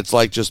attention, it's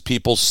like just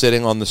people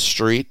sitting on the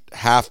street,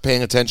 half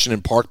paying attention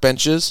in park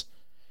benches,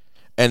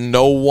 and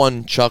no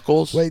one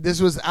chuckles. Wait, this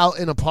was out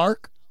in a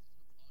park?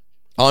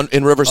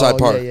 In Riverside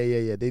Park.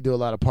 Yeah. They do a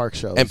lot of park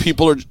shows. And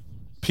people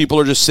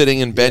are just sitting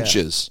in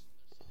benches. Yeah.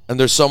 And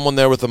there's someone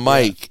there with a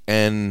mic,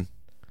 and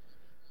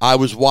I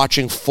was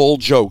watching full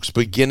jokes,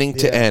 beginning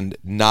to end,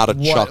 not a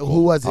chuckle.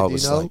 Who was it? I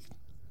was like,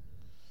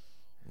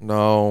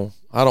 no,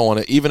 I don't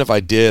want to. Even if I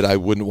did, I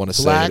wouldn't want to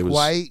say it. Black, It was,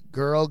 white,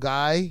 girl,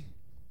 guy?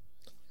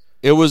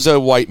 It was a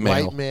white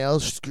male. White male,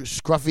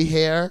 scruffy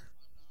hair?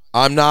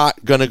 I'm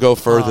not going to go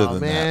further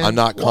than that. I'm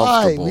not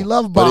comfortable. Why? We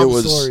love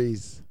bomb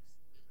stories.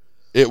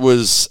 It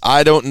was,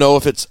 I don't know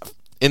if it's,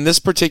 in this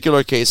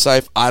particular case,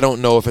 Syph, I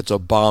don't know if it's a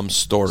bomb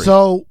story.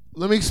 So,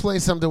 let me explain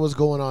something was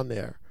going on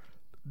there.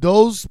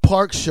 Those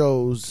park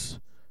shows,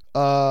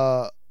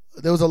 there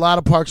was a lot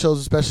of park shows,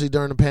 especially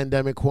during the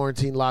pandemic,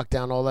 quarantine,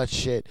 lockdown, all that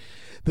shit.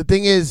 The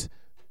thing is,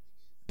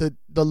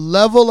 the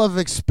level of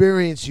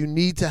experience you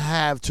need to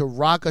have to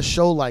rock a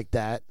show like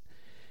that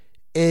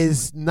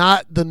is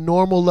not the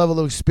normal level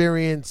of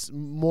experience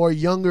more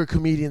younger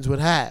comedians would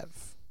have.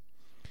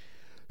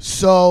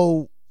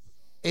 So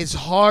it's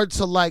hard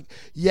to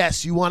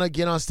yes, you want to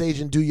get on stage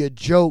and do your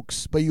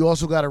jokes, but you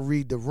also got to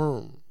read the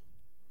room.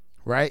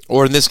 Right?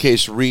 Or in this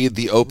case, read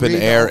the open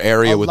air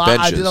area with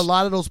benches. I did a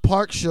lot of those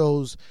park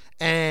shows,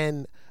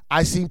 and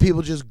I seen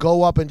people just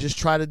go up and just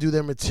try to do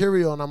their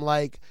material, and I'm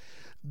like,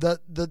 the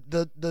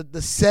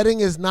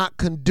setting is not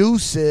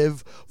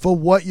conducive for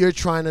what you're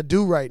trying to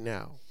do right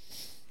now.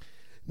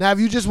 Now, if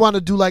you just want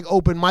to do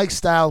open mic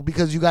style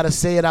because you got to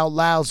say it out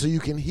loud so you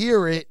can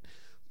hear it,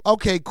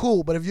 okay,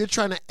 cool. But if you're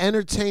trying to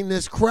entertain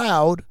this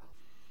crowd,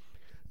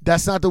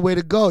 that's not the way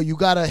to go. You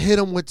got to hit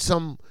them with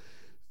some.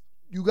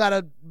 You got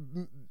to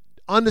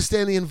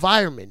understand the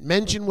environment.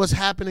 Mention what's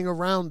happening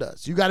around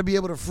us. You got to be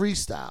able to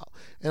freestyle.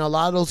 And a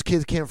lot of those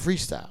kids can't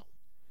freestyle.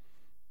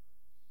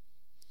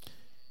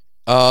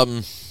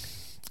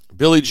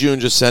 Billy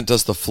June just sent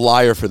us the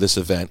flyer for this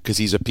event because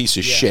he's a piece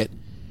of shit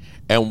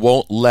and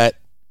won't let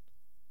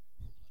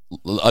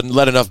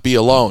enough be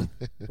alone.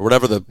 Or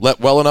whatever let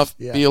well enough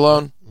be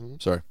alone. Mm-hmm.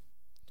 Sorry.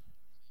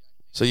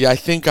 So, I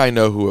think I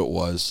know who it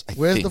was.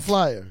 Where's the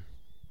flyer?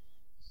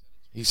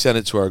 He sent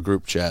it to our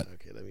group chat.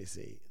 Okay, let me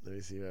see. Let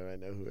me see if I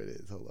know who it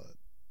is. Hold on.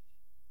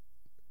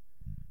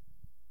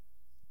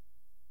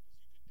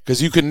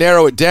 Because you can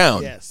narrow it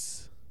down. Yes.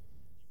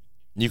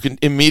 You can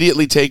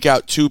immediately take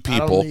out 2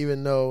 people. I don't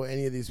even know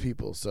any of these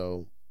people,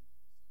 so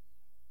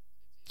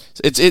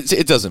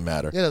it doesn't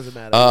matter. It doesn't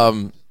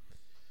matter.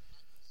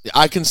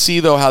 I can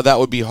see though how that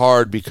would be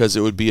hard because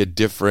it would be a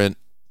different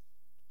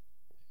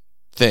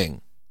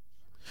thing.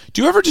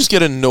 Do you ever just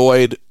get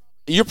annoyed?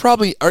 You're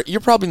probably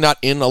not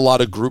in a lot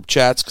of group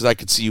chats because I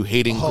could see you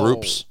hating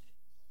groups.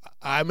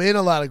 I'm in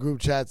a lot of group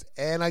chats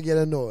and I get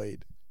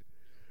annoyed.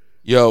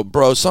 Yo,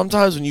 bro,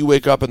 sometimes when you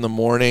wake up in the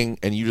morning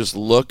and you just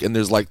look and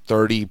there's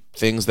 30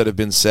 things that have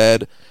been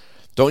said,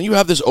 don't you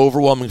have this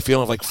overwhelming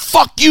feeling of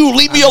fuck you,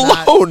 leave me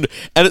alone?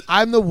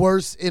 I'm the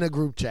worst in a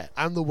group chat.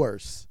 I'm the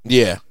worst.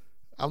 Yeah.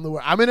 I'm the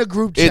worst. I'm in a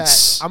group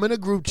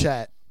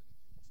chat.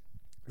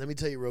 Let me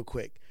tell you real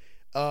quick.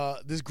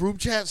 This group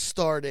chat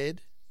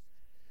started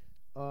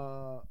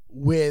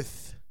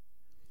with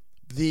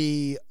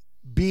the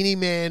Beanie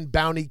Man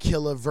Bounty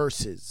Killer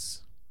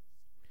versus.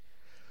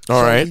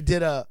 All right.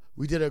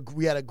 We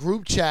had a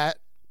group chat,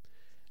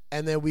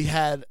 and then we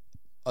had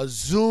a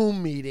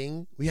Zoom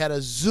meeting. We had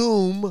a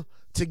Zoom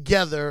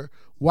together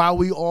while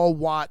we all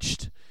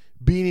watched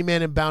Beanie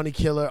Man and Bounty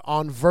Killer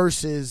on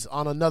Versus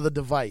on another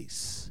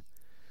device.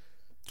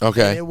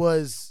 Okay. And it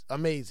was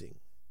amazing.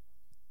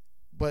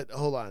 But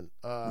hold on.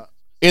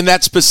 In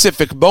that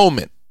specific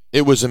moment,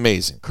 it was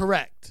amazing.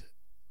 Correct.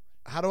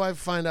 How do I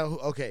find out who?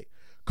 Okay.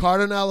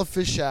 Cardinal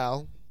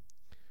Official,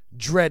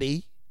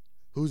 Dreddy,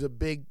 who's a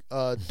big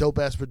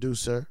dope-ass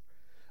producer,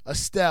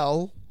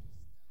 Estelle,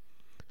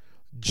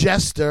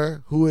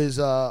 Jester, who is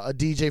a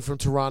DJ from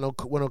Toronto,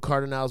 one of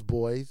Cardinal's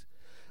boys,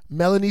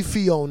 Melanie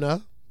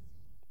Fiona,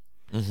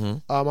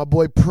 my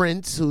boy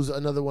Prince, who's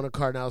another one of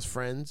Cardinal's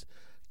friends,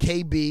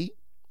 KB,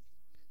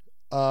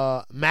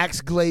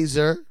 Max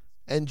Glazer,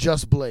 and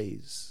Just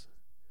Blaze.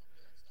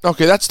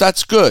 Okay,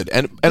 that's good,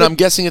 and I'm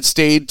guessing it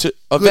stayed to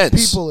events.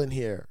 Good people in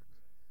here.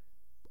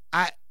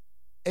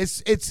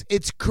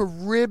 It's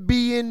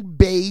Caribbean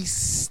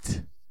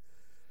based.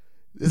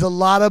 There's a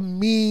lot of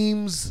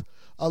memes,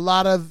 a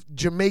lot of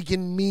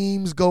Jamaican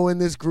memes go in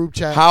this group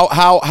chat. How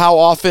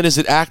often is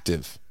it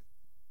active?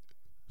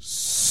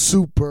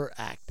 Super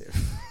active.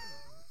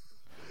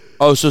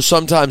 Oh, so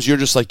sometimes you're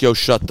just like, yo,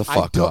 shut the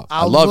fuck up.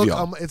 I love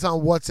y'all. It's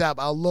on WhatsApp.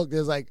 I'll look.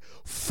 There's like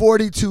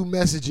 42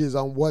 messages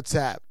on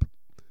WhatsApp.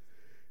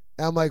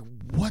 And I'm like,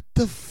 what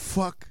the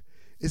fuck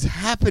is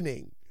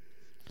happening?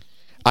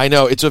 I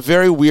know. It's a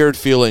very weird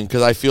feeling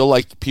because I feel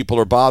like people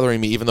are bothering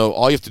me, even though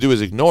all you have to do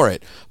is ignore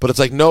it. But it's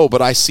like, no, but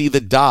I see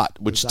the dot,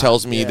 which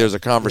tells me there's a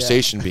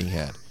conversation being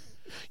had.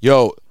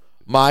 Yo,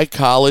 my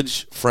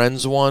college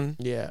friends one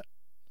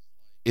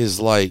is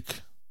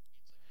like,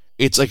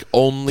 it's like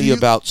only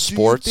about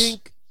sports.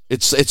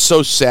 It's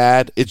so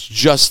sad. It's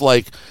just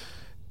like,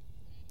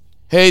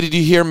 hey, did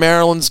you hear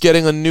Maryland's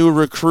getting a new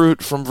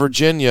recruit from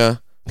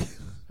Virginia?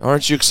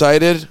 Aren't you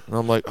excited? And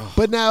I'm like, oh.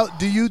 But now,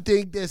 do you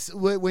think this,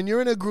 when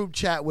you're in a group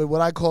chat with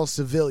what I call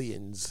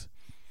civilians,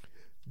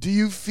 do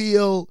you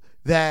feel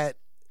that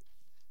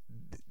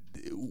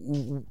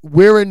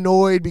we're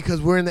annoyed because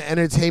we're in the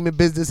entertainment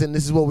business and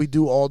this is what we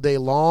do all day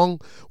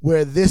long,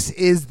 where this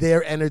is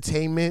their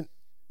entertainment?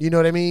 You know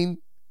what I mean?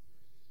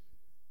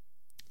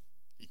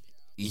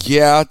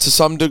 Yeah, to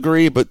some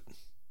degree, but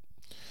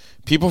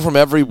people from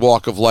every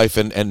walk of life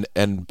and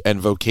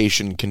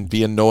vocation can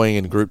be annoying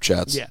in group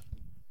chats. Yeah.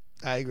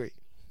 I agree.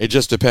 It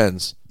just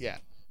depends. Yeah.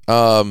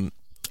 All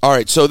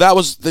right. So that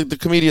was the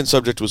comedian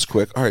subject was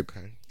quick. All right.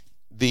 Okay.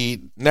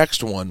 The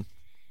next one.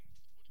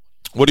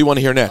 What do you want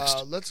to hear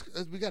next?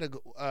 We gotta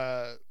go.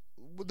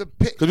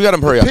 Because we got to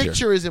hurry up here. The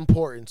picture is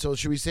important. So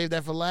should we save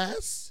that for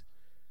last?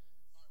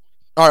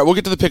 All right. We'll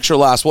get to the picture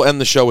last. We'll end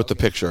the show with the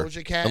picture,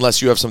 Doja Cat.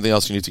 unless you have something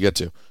else you need to get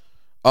to.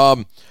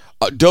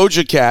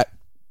 Doja Cat.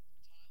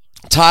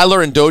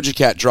 Tyler and Doja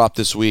Cat dropped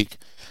this week.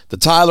 The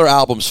Tyler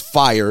album's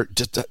fire.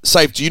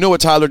 Syph, do you know what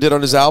Tyler did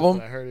on his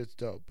album? I heard it's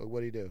dope, but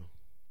what'd he do?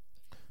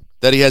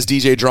 That he has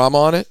DJ Drama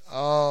on it?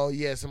 Oh,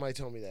 yeah, somebody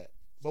told me that.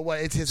 But what?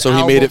 It's his so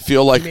album. He made it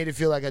feel like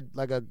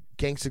a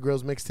Gangsta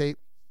Grills mixtape?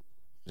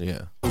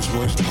 Yeah.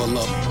 Pull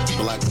up,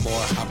 black boy,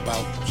 hop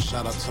out.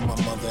 Shout out to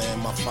my mother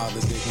and my father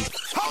didn't.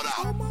 Hold up!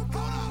 Oh my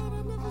God,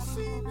 I've never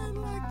seen it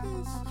like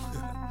this.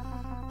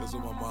 That's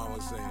what my mom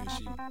was saying.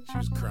 She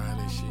was crying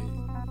and shit.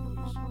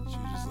 She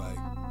was just like,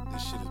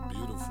 this shit is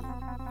beautiful.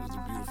 It's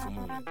a beautiful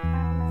moment.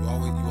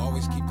 You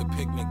always keep the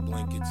picnic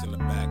blankets in the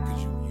back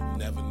because you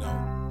never know.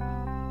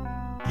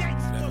 You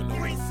never know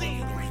where you're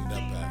gonna end up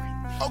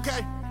at.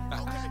 Okay.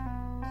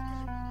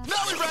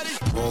 Now we ready.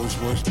 Rolls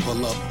Royce,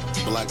 pull up,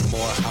 black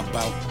boy, hop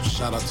out.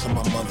 Shout out to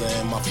my mother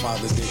and my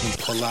father didn't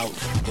pull out.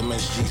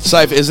 MSG.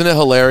 Syph, isn't it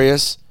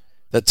hilarious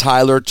that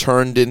Tyler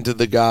turned into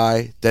the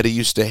guy that he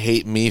used to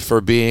hate me for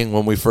being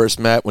when we first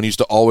met, when he used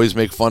to always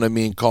make fun of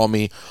me and call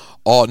me,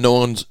 oh,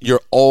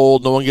 you're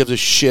old, no one gives a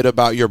shit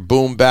about your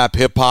boom bap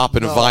hip hop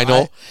and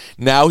vinyl.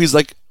 Now he's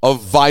like a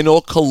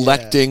vinyl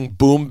collecting,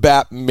 boom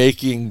bap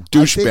making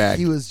douchebag. I think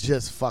he was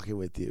just fucking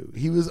with you.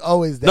 He was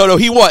always that. No,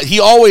 he was. He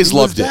always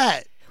loved it.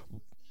 That.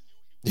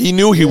 He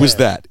knew he was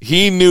that.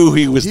 He knew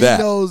he was that.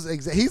 He knows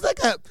exactly.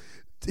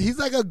 He's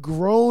like a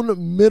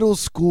grown middle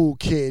school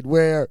kid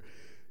where,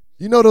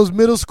 you know, those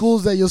middle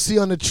schools that you'll see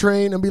on the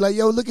train and be like,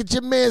 yo, look at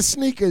your man's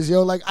sneakers,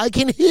 yo. Like, I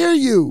can hear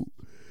you.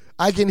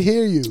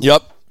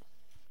 Yep.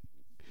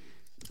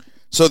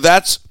 So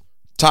that's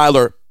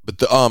Tyler, but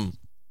the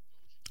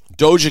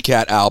Doja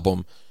Cat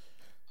album.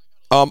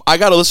 I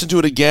got to listen to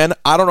it again.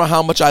 I don't know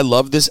how much I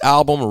love this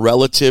album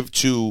relative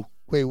to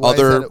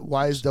other.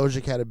 Why is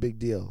Doja Cat a big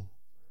deal?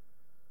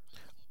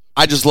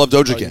 I just love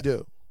Doja Cat. You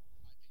do.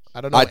 I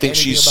don't know. I think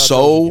she's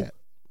so.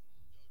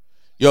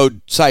 Yo,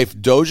 Syph,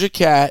 Doja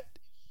Cat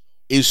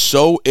is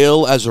so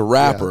ill as a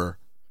rapper,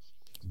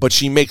 but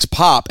she makes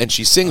pop and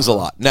she sings a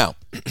lot. Now,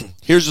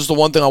 here's just the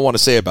one thing I want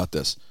to say about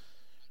this.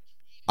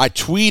 I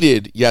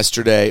tweeted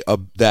yesterday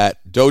that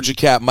Doja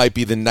Cat might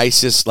be the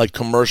nicest like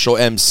commercial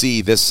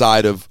MC this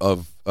side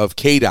of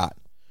K-Dot.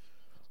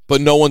 But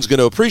no one's going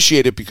to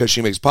appreciate it because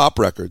she makes pop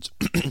records.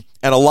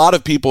 And a lot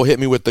of people hit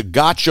me with the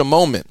gotcha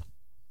moment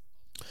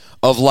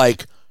of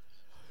like,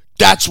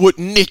 that's what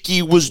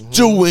Nicki was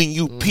doing,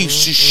 you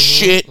piece of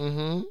shit.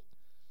 And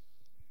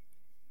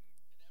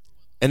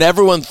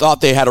everyone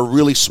thought they had a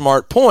really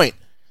smart point.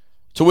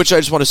 To which I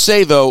just want to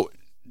say, though,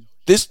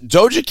 this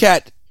Doja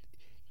Cat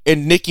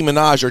and Nicki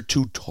Minaj are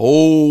two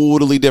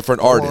totally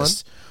different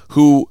artists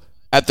who,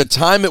 at the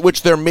time at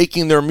which they're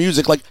making their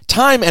music, like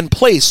time and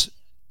place,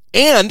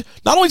 and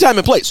not only time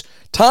and place,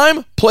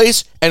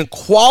 and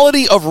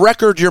quality of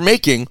record you're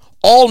making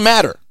all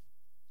matter.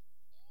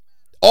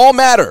 All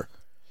matter.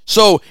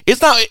 So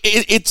it's not,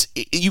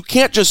 you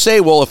can't just say,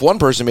 well, if one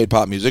person made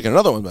pop music and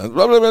another one,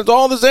 it's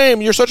all the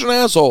same. You're such an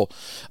asshole.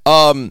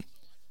 So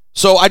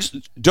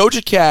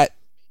Doja Cat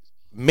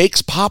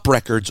makes pop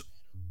records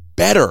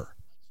better.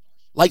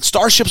 Like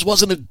Starships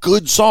wasn't a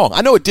good song.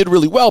 I know it did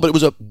really well, but it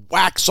was a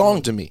whack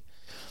song to me.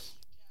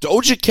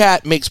 Doja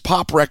Cat makes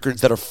pop records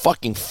that are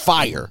fucking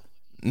fire.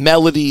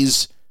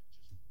 Melodies,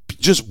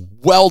 just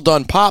well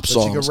done pop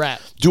songs. She can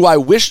rap. Do I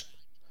wish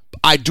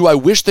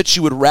that she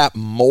would rap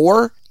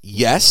more?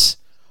 Yes.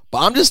 But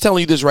I'm just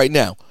telling you this right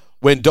now.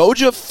 When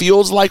Doja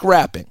feels like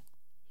rapping,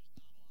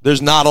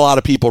 there's not a lot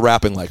of people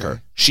rapping like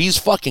her. She's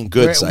fucking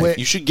good, Syfe.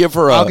 You should give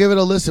her I'll give it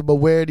a listen, but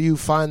where do you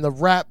find the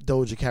rap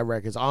Doja Cat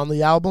records? On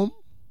the album?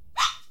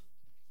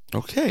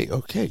 Okay,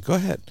 go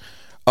ahead.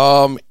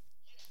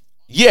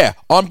 Yeah,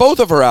 on both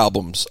of her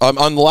albums. On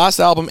the last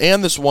album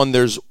and this one,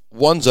 there's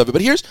ones of it.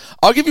 But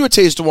I'll give you a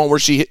taste of one where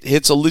she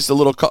hits at least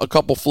a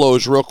couple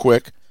flows real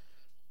quick,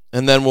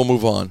 and then we'll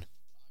move on.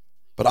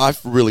 But I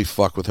really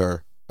fuck with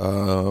her.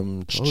 Here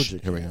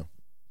we go.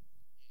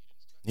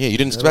 Yeah, you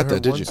didn't expect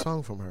that, did you? One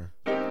song from her.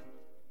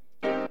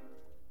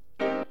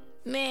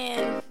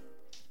 Man,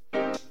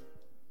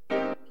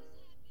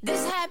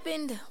 this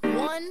happened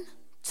 1,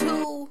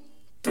 2,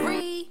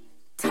 3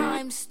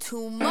 times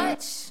too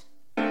much.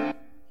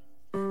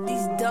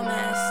 These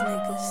dumbass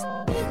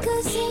niggas.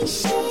 Niggas ain't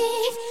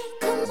shit.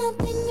 Come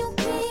up in your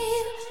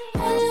crib,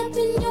 all up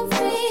in your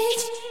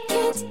fridge.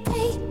 Can't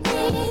pay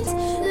rent.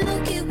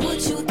 Look at what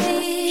you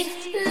did.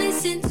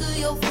 Listen to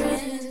your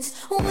friends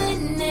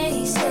when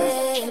they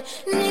said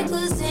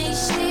niggas ain't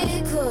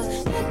shit. 'Cause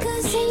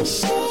niggas ain't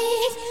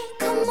shit.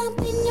 Come up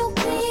in your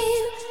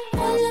crib,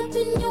 all up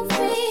in your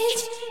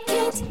fridge.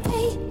 Can't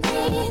pay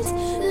rent.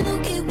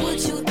 Look at what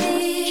you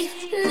did.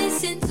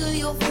 Listen to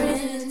your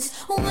friends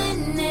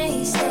when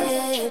they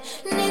said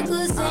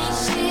niggas ain't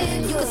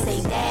shit. You can say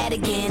that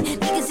again.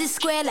 Niggas is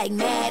square like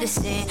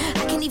Madison.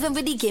 I can't even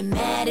really get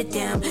mad at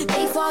them.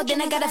 They fall,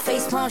 then I got a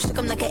face palm. Shook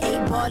 'em like an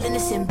 8-ball and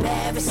it's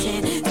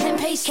embarrassing.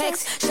 10-page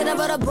checks, should've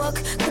wrote a book.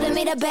 Could've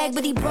made a bag,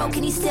 but he broke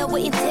and he's still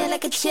waiting till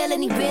like a chill.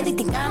 And he really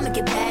think I'ma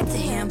get back to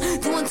him.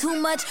 Doing too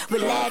much,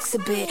 relax a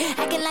bit.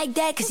 Acting like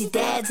that cause your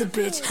dad's a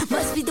bitch.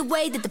 Must be the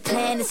way that the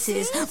planet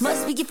is.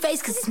 Must be your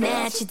face cause it's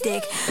not your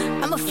dick.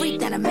 I'm a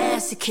freak, not a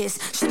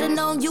masochist. Should've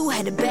known you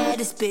had the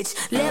baddest bitch.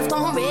 Left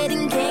on red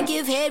and can't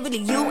give head. Really,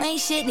 you ain't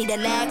shit, need a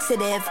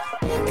laxative.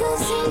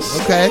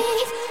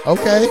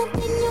 Okay.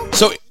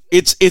 So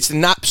it's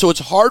not, so it's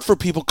hard for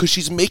people because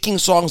she's making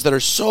songs that are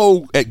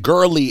so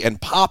girly and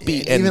poppy,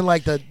 and even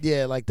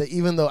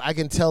even though I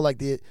can tell like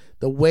the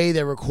way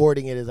they're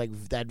recording it is like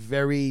that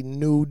very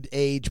new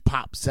age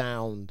pop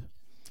sound.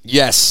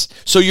 Yes.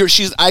 So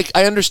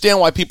I understand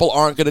why people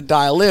aren't going to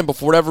dial in, but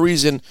for whatever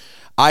reason,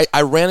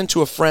 I ran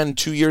into a friend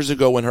 2 years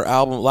ago when her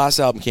last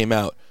album came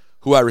out,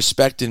 who I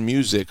respect in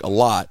music a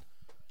lot.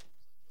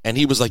 And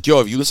he was like, yo,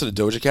 have you listened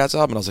to Doja Cat's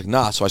album? And I was like,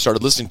 nah. So I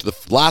started listening to the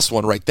last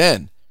one right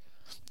then.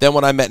 Then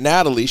when I met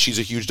Natalie, she's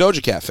a huge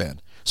Doja Cat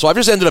fan. So I've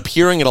just ended up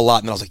hearing it a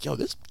lot. And I was like, yo,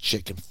 this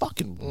chick can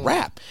fucking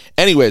rap.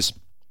 Anyways.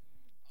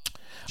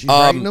 She's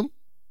writing them?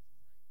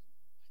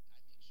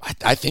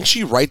 I think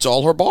she writes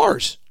all her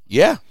bars.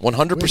 Yeah,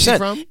 100%. Where's she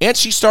from? And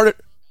she started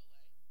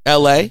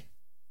L.A.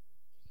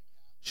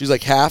 She's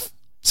like half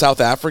South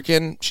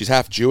African. She's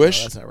half Jewish.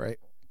 Oh, that's not right.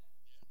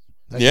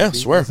 Yeah,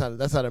 swear.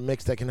 That's not a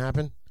mix that can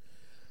happen.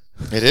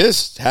 It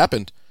is. It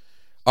happened.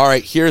 All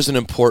right, here's an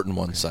important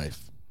one, Syfe.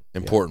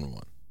 Important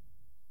one.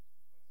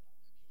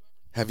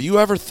 Have you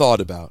ever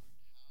thought about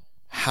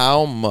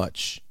how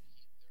much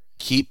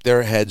Keep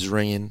Their Heads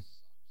Ringing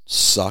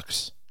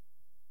sucks?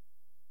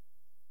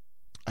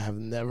 I have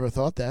never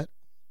thought that.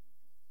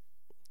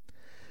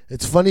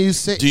 It's funny you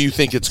say. Do you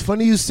think it's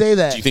funny you say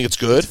that? Do you think it's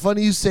good? It's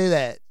funny you say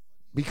that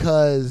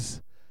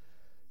because,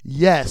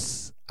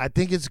 yes, I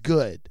think it's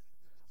good.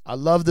 I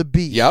love the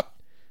beat. Yep.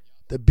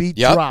 The beat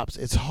drops.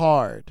 It's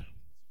hard.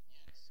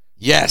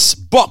 Yes.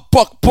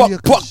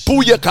 Booyaka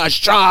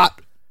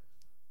shot.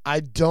 I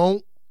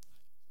don't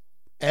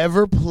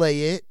ever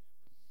play it.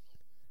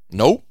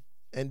 Nope.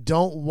 And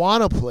don't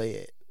want to play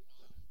it.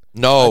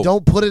 No. I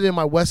don't put it in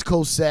my West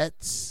Coast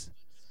sets.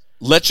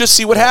 Let's just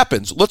see what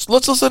happens. Let's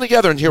listen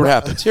together and hear what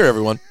happens. Here,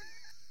 everyone.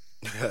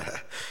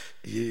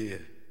 Yeah.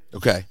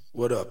 Okay.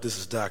 What up? This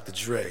is Dr.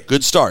 Dre.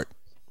 Good start.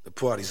 The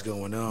party's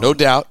going on. No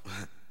doubt.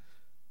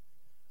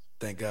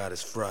 Thank God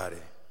it's Friday.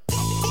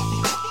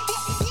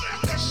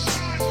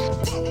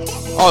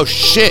 Oh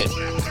shit!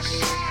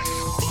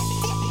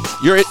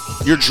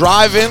 You're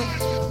driving.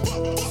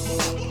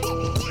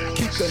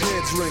 Keep the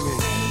heads ringing.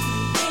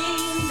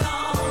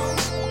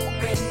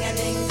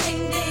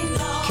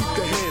 Keep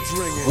the heads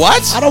ringing.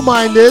 What? I don't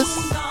mind this.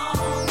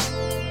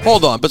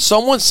 Hold on, but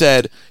someone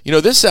said,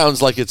 this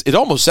sounds like it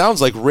almost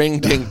sounds like ring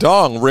ding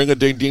dong, ring a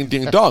ding ding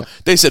ding dong.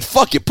 They said,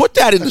 fuck it, put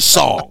that in the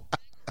song.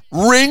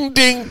 Ring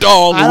ding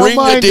dong, ring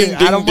a ding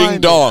ding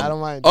ding dong. I don't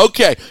mind it.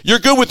 Okay, you're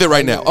good with it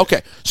right now.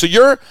 Okay, so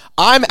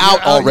I'm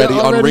out already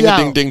on ring a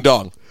ding ding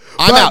dong.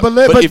 I'm out.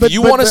 But if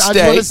you want to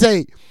stay, I want to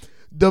say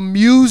the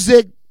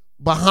music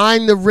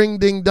behind the ring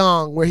ding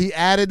dong where he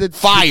added the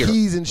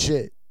keys and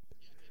shit.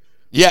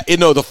 Yeah,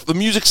 the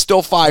music's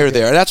still fire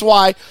there. And that's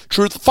why,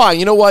 fine,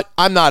 you know what?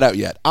 I'm not out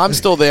yet. I'm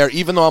still there,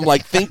 even though I'm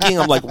thinking,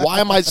 why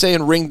am I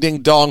saying ring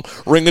ding dong,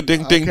 ring a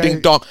ding ding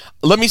ding dong?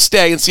 Let me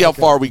stay and see how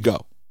far we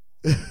go.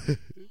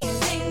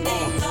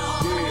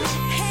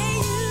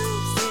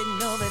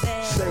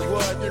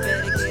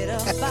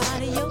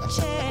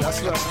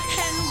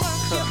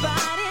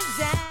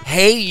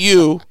 Hey,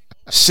 you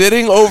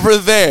sitting over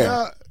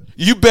there.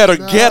 You better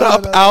get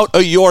up out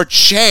of your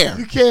chair.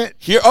 You can't.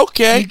 Here,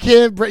 okay. You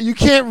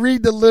can't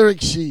read the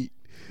lyric sheet.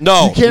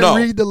 No, you can't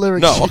read the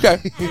lyric sheet. No, okay.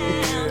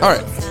 All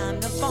right.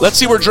 Let's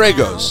see where Dre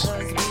goes.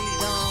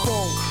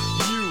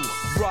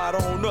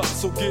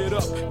 So get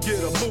up, get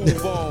a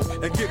move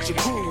on, and get your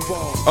groove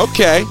on.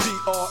 Okay.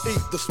 DRE,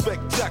 the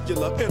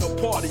spectacular, in a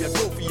party, I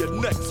go for your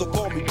neck, so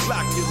call me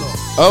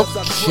Blackula.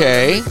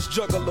 Okay.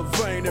 Juggle the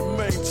vein and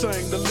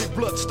maintain the lead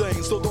blood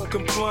stain, so don't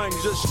complain,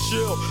 just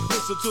chill.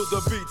 Listen to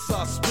the beats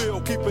I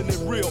spill, keeping it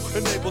real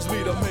enables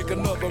me to make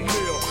another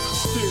meal.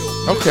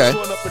 Still, okay.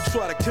 Run up and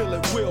try to kill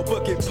it will,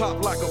 but get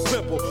popped like a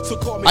pimple. So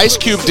call me Ice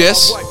Cube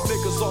diss. Wipe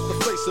niggas off the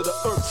face of the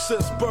earth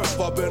since birth.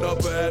 I've been a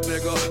bad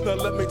nigga. Now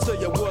let me tell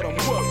you what I'm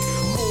worth.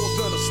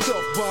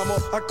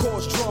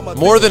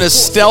 More than a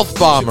stealth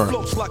bomber.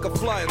 Like a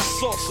flying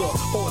saucer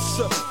or a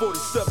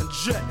 747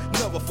 jet.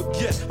 Never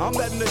forget, I'm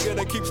that nigga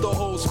that keeps the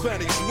whole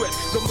Spanish wet.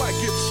 The mic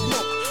gets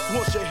smoked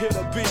once you hit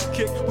a beat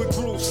kick. We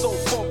groove so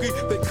funky,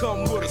 they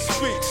come with a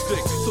speed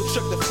stick. So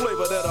check the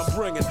flavor that I'm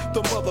bringing.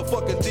 The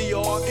motherfucking DRE.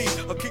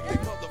 I'll keep the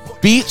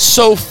motherfucking beat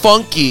so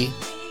funky,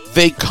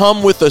 they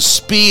come with a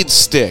speed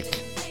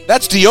stick.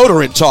 That's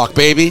deodorant talk,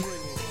 baby.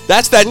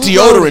 That's that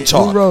deodorant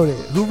talk. Who wrote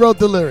it? Who wrote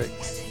the lyrics?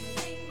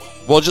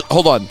 Well, just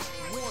hold on.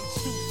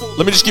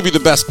 Let me just give you the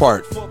best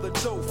part.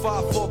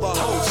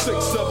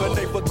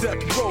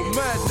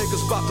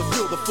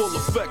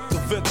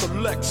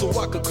 So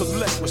I could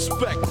collect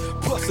respect.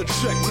 Plus a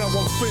check. Now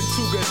I'm fin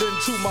to get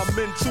into my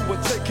men too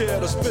and take care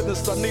of this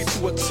business I need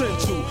to attend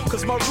to.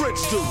 Cause my rich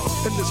do.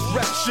 And this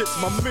rap shit's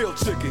my meal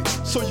ticket.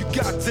 So you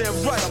goddamn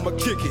right I'ma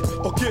kick it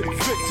or get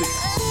evicted.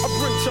 I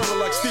bring terror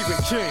like Stephen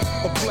King,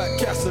 a black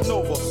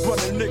Casanova,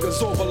 running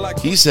niggas over like.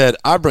 He said,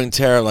 I bring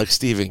terror like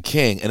Stephen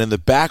King. And in the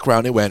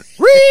background it went,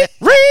 ree,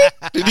 ree.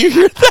 Did you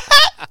hear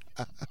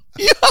that?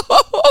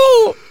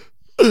 Yo!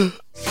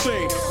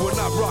 When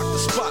I rock the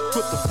spot,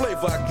 put the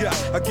flavor I got.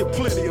 I get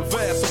plenty of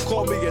ass, so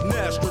call me an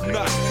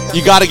astronaut.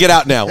 You got to get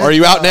out now. Are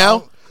you out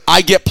now?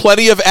 I get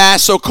plenty of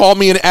ass, so call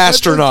me an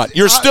astronaut.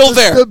 You're still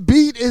there. The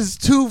beat is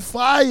too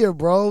fire,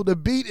 bro. The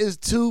beat is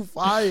too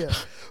fire.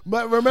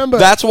 But remember,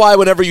 that's why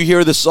whenever you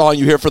hear this song,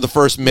 you hear it for the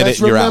first minute.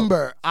 You're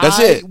out. That's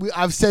it.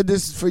 I've said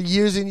this for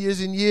years and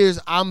years and years.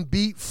 I'm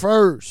beat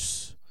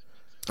first.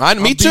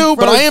 Me too,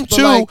 but I am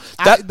too.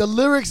 The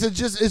lyrics are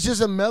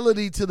just a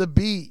melody to the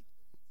beat.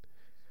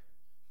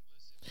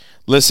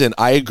 Listen,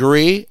 I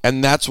agree,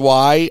 and that's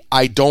why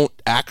I don't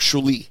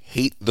actually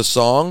hate the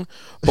song.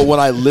 But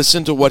when I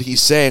listen to what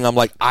he's saying, I'm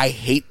like, I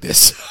hate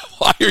this.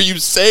 Why are you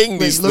saying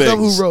these things? Look up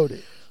who wrote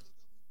it.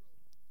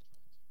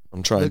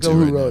 I'm trying to. Look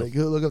up who wrote it.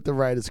 Look up the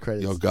writer's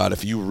credits. Oh God,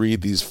 if you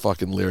read these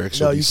fucking lyrics,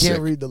 no, you can't sick.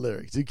 read the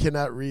lyrics. You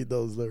cannot read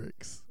those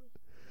lyrics.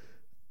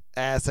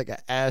 Ass like an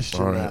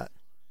astronaut. Right.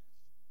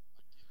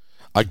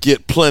 I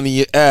get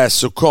plenty of ass,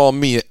 so call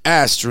me an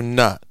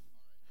astronaut.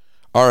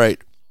 All right.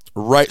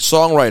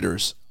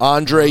 Songwriters: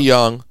 Andre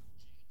Young,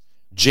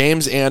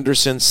 James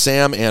Anderson,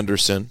 Sam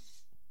Anderson.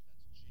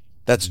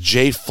 That's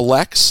Jay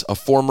Flex, a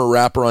former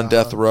rapper on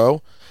Death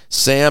Row.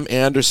 Sam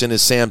Anderson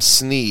is Sam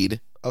Snead.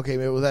 Okay,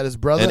 maybe was that his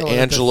brother? And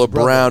Angela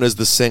Brown is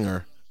the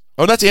singer.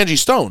 Oh, that's Angie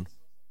Stone.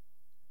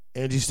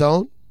 Angie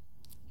Stone?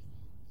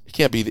 It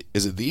can't be.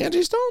 Is it the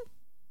Angie Stone?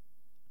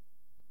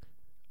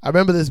 I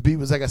remember this beat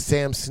was like a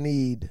Sam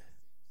Snead.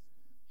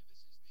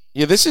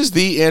 Yeah, this is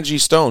the Angie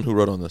Stone who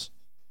wrote on this.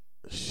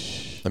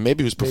 And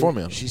maybe who's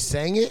performing on it. She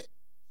sang it?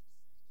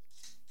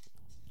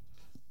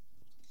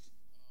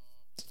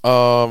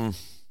 I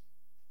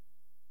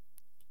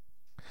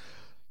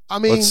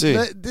mean, let's see.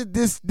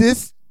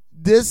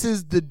 This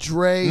is the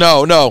Dre.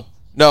 No,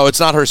 it's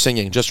not her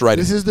singing. Just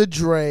writing. This is the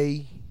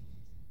Dre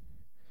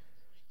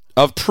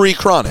of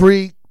pre-Chronic.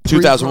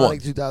 2001.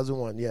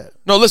 2001. Yeah.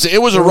 No, listen,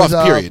 it was a rough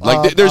period.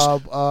 Like there's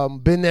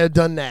been there,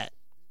 done that.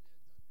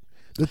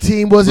 The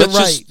team wasn't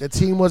right. The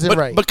team wasn't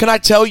right. But can I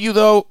tell you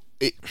though,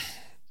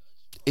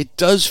 it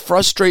does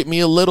frustrate me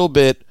a little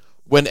bit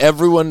when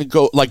everyone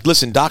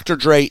listen, Dr.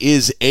 Dre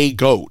is a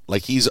GOAT.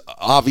 Like he's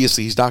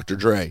Dr.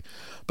 Dre.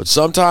 But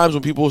sometimes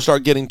when people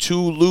start getting too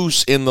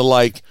loose in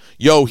the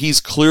yo, he's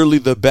clearly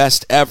the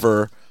best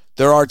ever,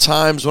 there are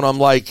times when I'm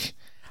like,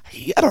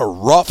 he had a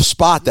rough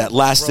spot that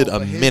lasted a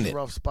minute. His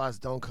rough spots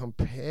don't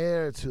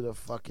compare to the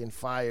fucking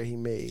fire he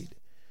made.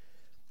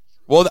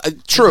 Well,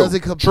 true. It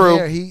doesn't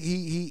compare.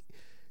 True.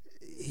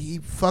 He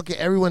fucking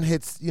everyone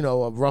hits,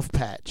 a rough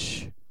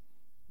patch.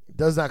 It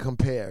does not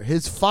compare.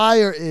 His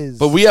fire is.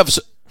 But we have.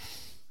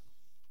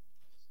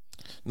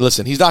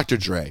 Listen, he's Dr.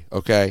 Dre.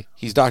 Okay,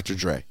 he's Dr.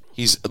 Dre.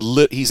 He's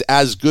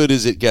as good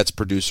as it gets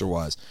producer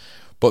wise.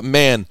 But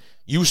man,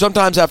 you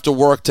sometimes have to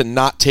work to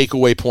not take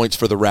away points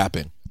for the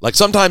rapping. Like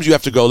sometimes you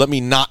have to go, let me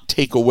not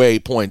take away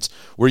points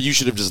where you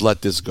should have just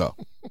let this go.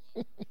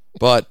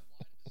 But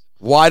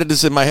why was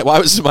this in my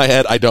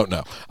head? I don't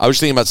know. I was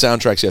thinking about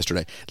soundtracks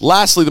yesterday.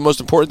 Lastly, the most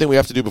important thing we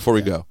have to do before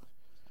we go.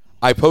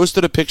 I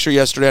posted a picture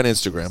yesterday on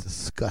Instagram. It's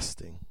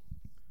disgusting.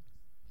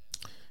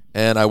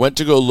 And I went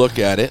to go look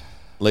at it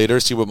later,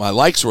 see what my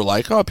likes were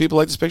like. Oh, people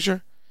like this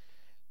picture?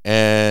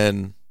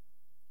 And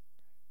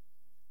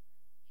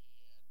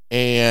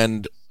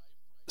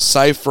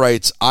Syph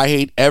writes, I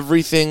hate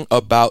everything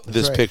about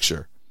this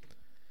picture.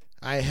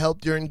 I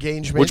helped your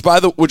engagement. Which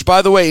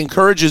by the way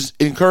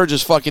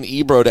encourages fucking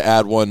Ebro to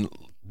add one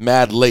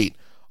mad late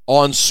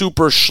on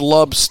super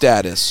schlub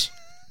status.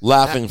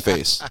 Laughing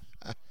face.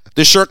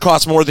 This shirt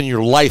costs more than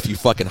your life, you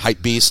fucking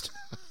hype beast.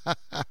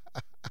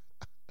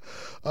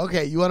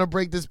 Okay, you want to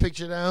break this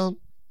picture down?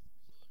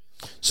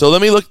 So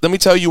let me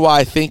tell you why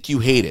I think you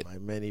hate it. By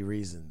many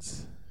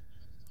reasons.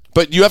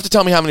 But you have to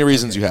tell me how many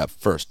reasons you have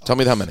first. Tell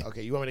me how many.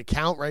 Okay, you want me to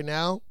count right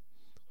now?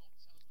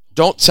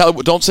 Don't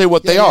say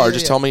what they are.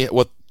 Just tell me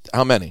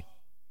how many.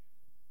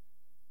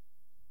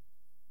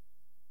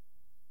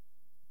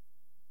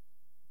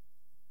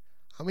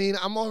 I mean,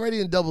 I'm already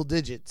in double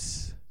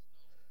digits.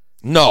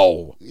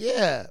 No.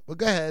 Yeah, but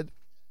go ahead.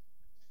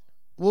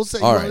 We'll say.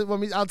 All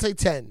right. I'll take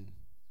 10.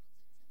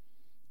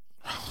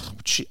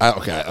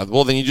 Okay.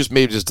 Well, then you just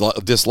maybe just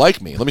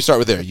dislike me. Let me start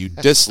with there. You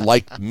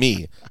dislike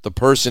me, the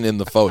person in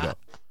the photo.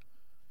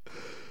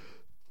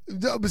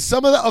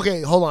 Some of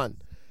the hold on.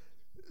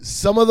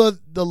 Some of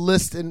the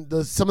list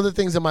and some of the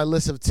things in my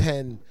list of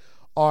 10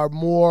 are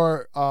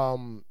more.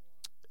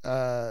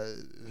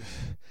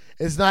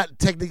 It's not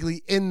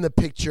technically in the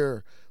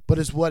picture, but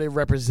it's what it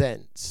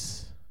represents.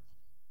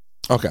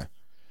 Okay.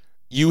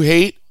 You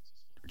hate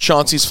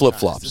Chauncey's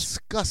flip-flops.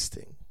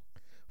 Disgusting.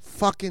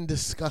 Fucking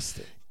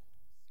disgusting.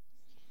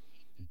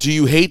 Do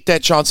you hate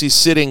that Chauncey's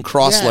sitting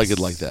cross-legged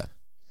like that?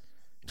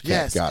 Okay,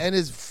 yes, and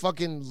his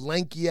fucking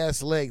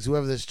lanky-ass legs,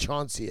 whoever this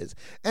Chauncey is.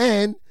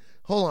 And,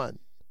 hold on.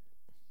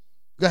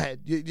 Go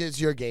ahead.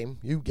 It's your game.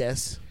 You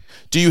guess.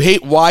 Do you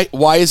hate why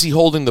is he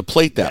holding the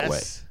plate that way?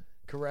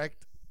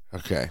 Correct.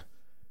 Okay.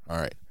 All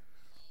right.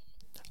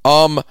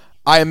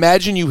 I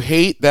imagine you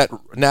hate that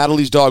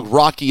Natalie's dog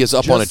Rocky is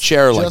up on a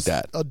chair like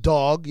that. A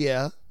dog,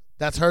 yeah.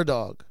 That's her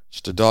dog.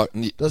 Just a dog.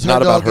 Does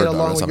not her about dog her get dog.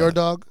 along with your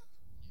dog?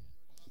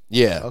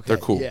 Yeah, Okay, they're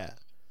cool. Yeah.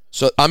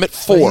 So I'm at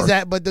 4.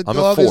 But the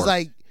dog is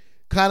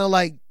kind of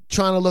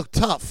trying to look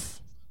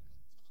tough.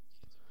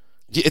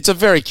 It's a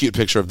very cute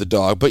picture of the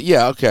dog, but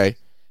yeah, okay.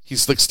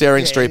 He's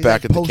staring straight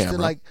back at the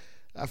camera.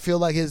 I feel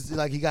like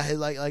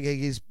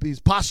he's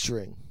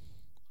posturing.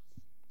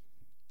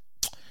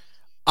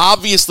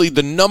 Obviously,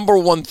 the number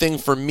one thing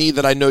for me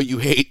that I know you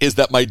hate is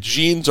that my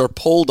jeans are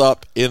pulled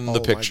up in the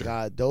picture. Oh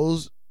my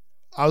God,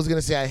 I was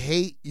gonna say I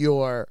hate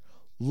your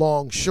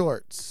long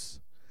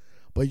shorts,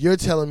 but you're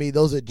telling me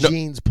those are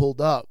jeans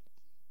pulled up.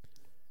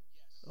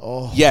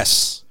 Oh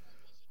yes,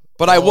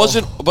 but I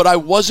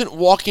wasn't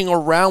walking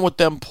around with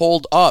them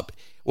pulled up.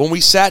 When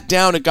we sat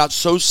down, it got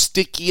so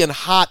sticky and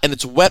hot, and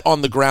it's wet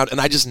on the ground, and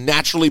I just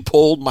naturally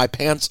pulled my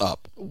pants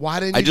up.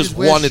 Why didn't you I just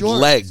wear wanted shorts?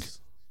 leg.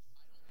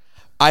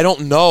 I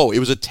don't know. It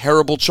was a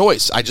terrible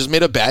choice. I just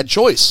made a bad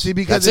choice. See,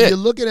 because if you're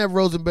looking at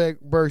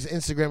Rosenberg's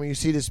Instagram and you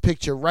see this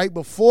picture, right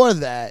before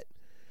that,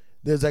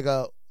 there's like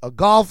a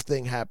golf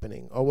thing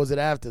happening. Or was it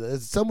after that?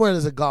 Somewhere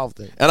there's a golf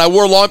thing. And I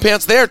wore long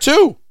pants there,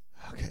 too.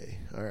 Okay,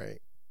 all right.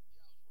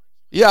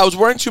 Yeah, I was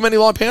wearing too many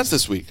long pants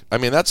this week. I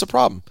mean, that's a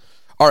problem.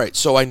 All right,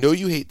 so I know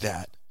you hate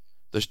that,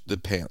 the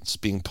pants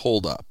being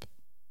pulled up.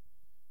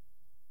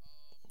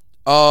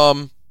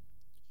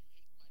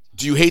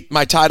 Do you hate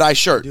my tie-dye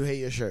shirt? I do hate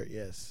your shirt,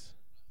 yes.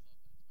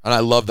 And I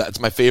love that. It's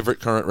my favorite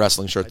current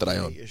wrestling shirt that I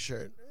own. Hate your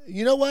shirt.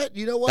 You know what?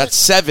 That's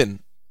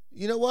 7.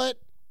 You know what?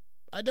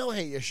 I don't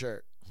hate your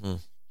shirt.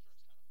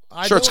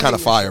 Shirt's kind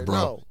of fire,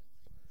 bro.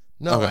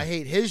 No, okay. I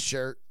hate his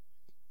shirt.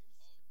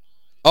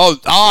 Oh,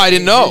 I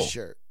didn't know. His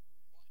shirt.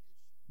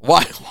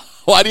 Why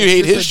do you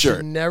hate his shirt?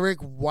 Generic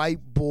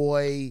white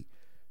boy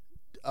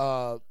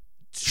shirt.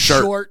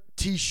 Short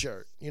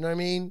T-shirt. You know what I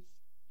mean?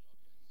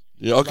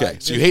 Yeah, okay.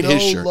 So you hate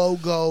his shirt.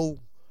 Logo.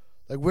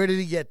 Like, where did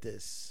he get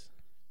this?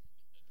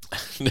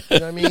 You know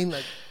what I mean?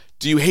 Like,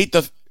 do you hate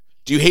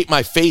Do you hate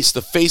my face?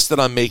 The face that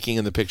I'm making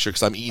in the picture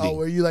because I'm eating. Oh,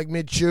 were you like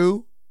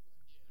mid-chew?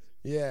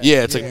 Yeah.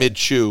 Yeah, it's like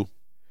mid-chew.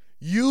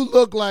 You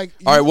look like.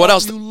 All right, what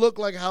else? You look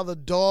like how the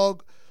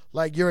dog,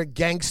 like you're a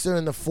gangster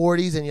in the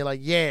 40s, and you're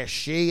like, yeah,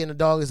 she, and the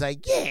dog is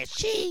like, yeah,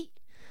 she.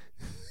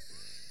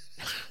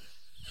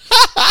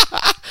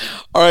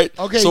 All right.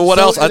 Okay. So what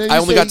else? I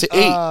only got to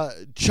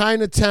 8.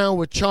 Chinatown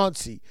with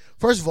Chauncey.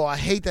 First of all, I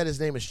hate that his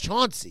name is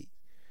Chauncey.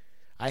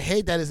 I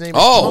hate that his name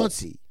is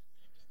Chauncey.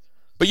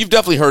 But you've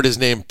definitely heard his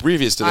name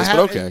previous to this. But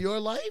okay. In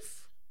your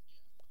life,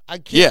 I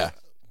can't. Yeah,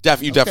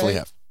 you definitely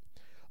have.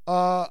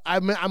 I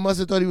must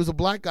have thought he was a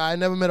black guy. I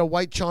never met a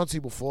white Chauncey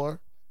before.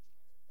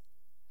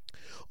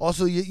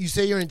 Also, you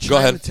say you're in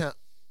Chinatown. Go ahead.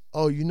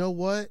 Oh, you know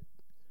what?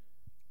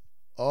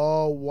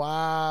 Oh,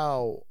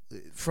 wow.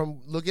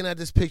 From looking at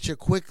this picture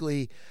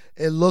quickly,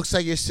 it looks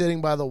like you're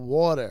sitting by the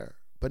water.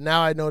 But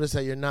now I notice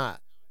that you're not.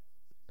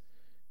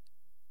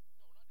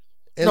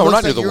 No, we're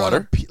not near the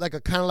water.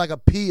 Kind of like a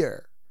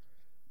pier.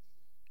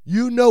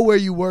 You know where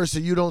you were, so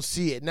you don't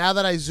see it. Now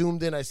that I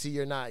zoomed in, I see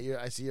you're not.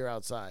 I see you're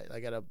outside,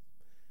 like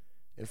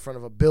in front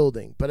of a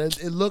building. But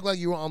it looked like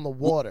you were on the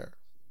water.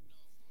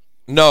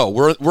 No,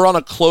 we're on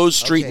a closed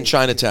street in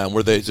Chinatown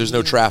where there's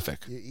no traffic.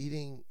 You're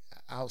eating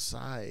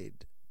outside,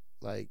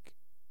 like.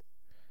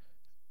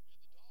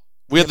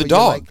 We have the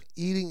dog. Like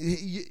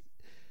eating.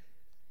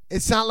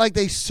 It's not like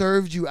they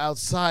served you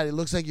outside. It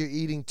looks like you're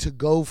eating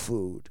to-go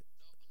food.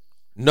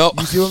 No.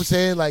 You see what I'm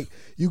saying? Like,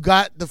 you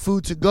got the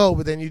food to go,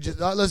 but then you just,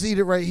 let's eat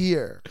it right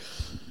here.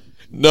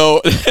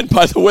 No, and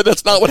by the way,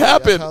 that's not what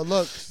happened. That's how it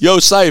looks. Yo,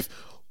 Syph,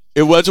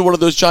 it went to one of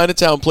those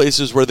Chinatown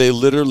places where they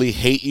literally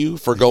hate you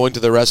for going to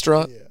the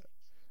restaurant,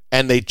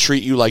 and they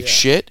treat you like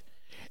shit,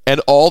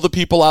 and all the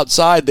people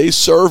outside, they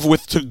serve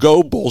with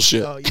to-go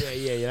bullshit. Oh,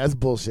 yeah, that's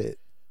bullshit.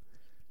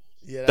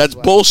 Yeah, that's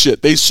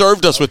bullshit. They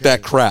served us with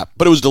that crap,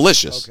 but it was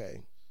delicious.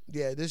 Okay.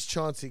 Yeah, this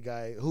Chauncey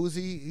guy, who's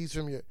he?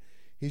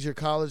 He's your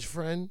college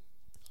friend?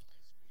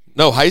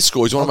 No, high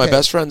school. He's one of my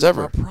best friends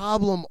ever. My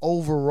problem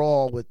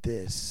overall with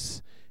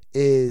this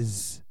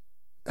is,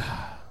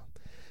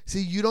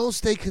 see, you don't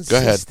stay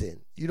consistent. Go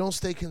ahead. You don't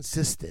stay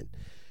consistent.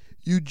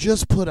 You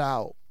just put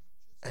out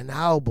an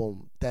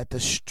album that the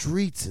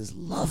streets is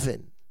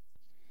loving.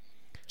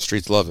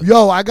 Streets love it.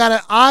 Yo, I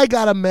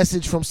got a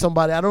message from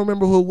somebody. I don't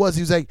remember who it was.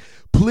 He was like,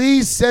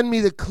 "Please send me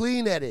the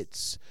clean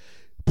edits.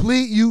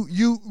 Please,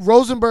 you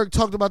Rosenberg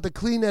talked about the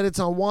clean edits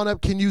on One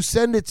Up. Can you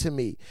send it to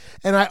me?"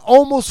 And I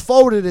almost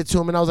forwarded it to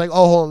him, and I was like,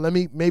 "Oh, hold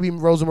on, maybe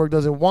Rosenberg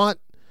doesn't want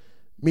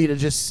me to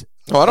just."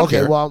 Oh, I don't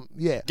care. Well,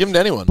 yeah, give him to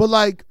anyone. But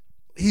like,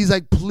 he's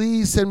like,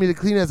 "Please send me the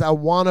clean edits. I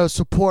want to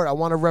support. I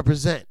want to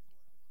represent."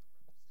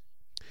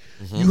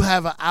 Mm-hmm. You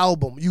have an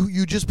album.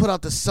 You just put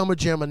out the Summer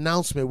Jam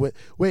announcement with.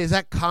 Wait, is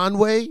that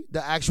Conway?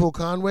 The actual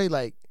Conway?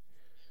 Like,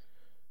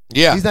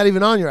 yeah, he's not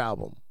even on your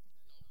album.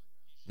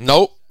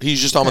 Nope,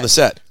 he's just on the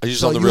set. He's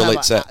just on the real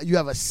late set. You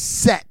have a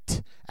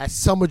set at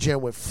Summer Jam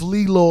with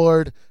Flea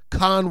Lord,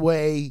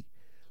 Conway,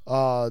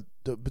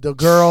 the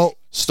girl,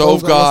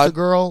 Stove God, the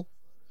girl,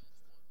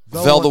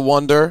 Vel the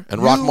Wonder,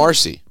 and Rock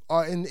Marcy.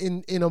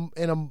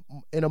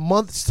 In a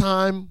month's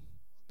time,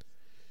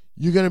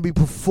 you're gonna be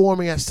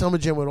performing at Summer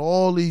Jam with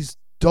all these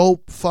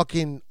dope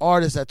fucking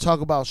artists that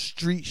talk about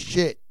street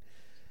shit.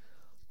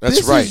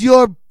 That's right. This is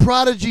your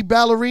Prodigy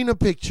ballerina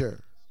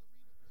picture.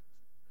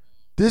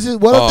 This is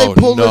what if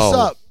they pull this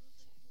up?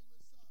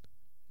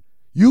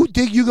 You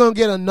think you're gonna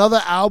get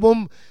another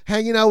album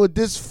hanging out with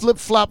this flip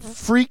flop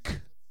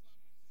freak?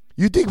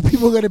 You think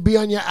people are gonna be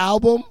on your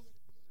album?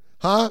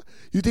 Huh?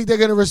 You think they're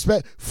gonna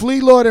respect Flea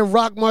Lord and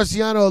Rock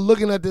Marciano are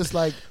looking at this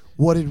like,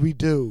 what did we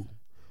do?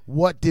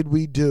 What did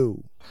we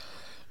do?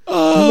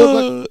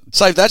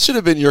 Syph, that should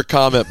have been your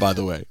comment, by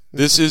the way.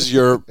 This is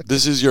your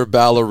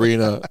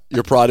ballerina,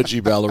 your Prodigy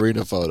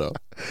ballerina photo.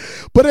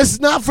 But it's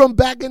not from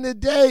back in the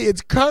day.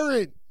 It's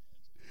current.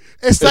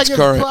 It's like if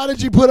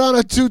Prodigy put on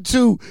a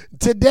tutu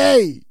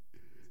today.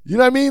 You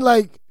know what I mean?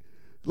 Like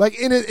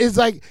in it, it's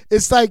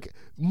like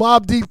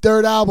Mobb Deep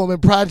third album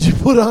and Prodigy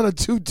put on a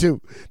tutu.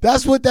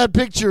 That's what that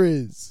picture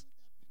is.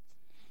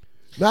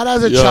 Not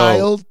as a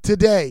child,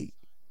 today.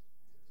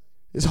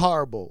 It's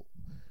horrible.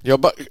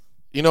 But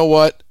you know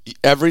what?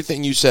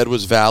 Everything you said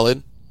was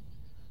valid.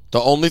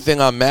 The only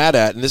thing I'm mad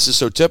at, and this is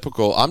so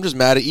typical, I'm just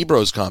mad at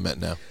Ebro's comment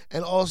now.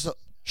 And also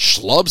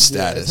schlub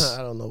status.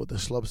 I don't know what the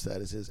schlub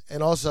status is.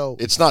 And also,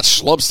 it's not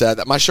schlub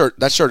status.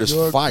 That shirt is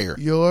fire.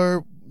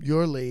 Your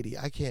lady,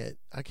 I can't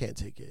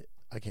take it.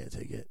 I can't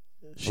take it.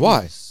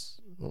 Why?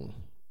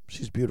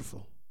 She's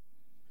beautiful.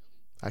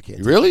 I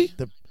can't. Really?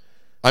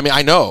 I mean,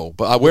 I know,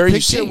 but where are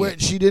you seeing where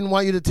it? She didn't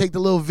want you to take the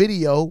little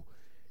video,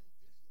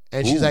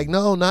 and she's like,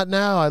 "No, not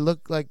now. I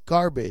look like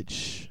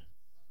garbage."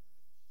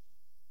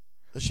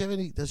 Does she have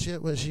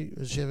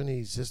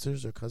any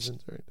sisters or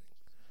cousins or anything?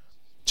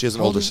 She has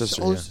an older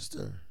sister. Older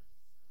sister.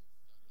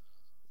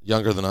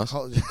 Younger than us.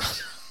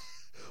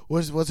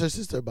 What's her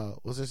sister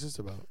about? What's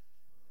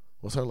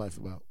her life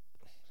about?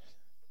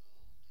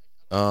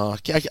 I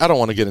don't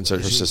want to get into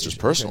her sister's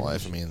personal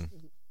life. I mean,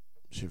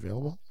 is she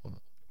available?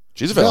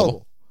 She's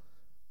available.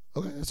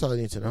 Okay, that's all I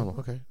need to know.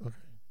 Okay.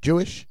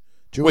 Jewish?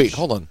 Jewish. Wait,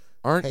 hold on.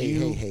 Aren't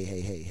you?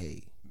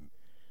 Hey.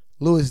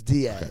 Luis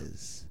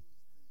Diaz.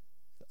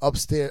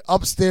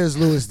 Upstairs,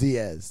 Luis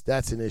Diaz.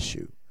 That's an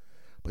issue.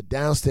 But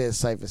downstairs,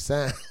 Cypher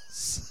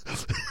Sounds.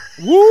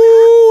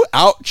 Woo!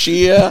 Out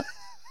cheer.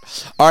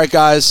 All right,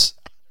 guys.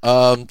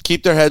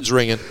 Keep their heads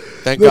ringing.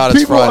 Thank God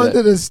it's Friday. The people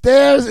under the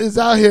stairs is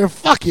out here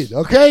fucking,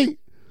 okay?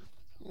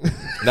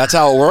 That's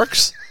how it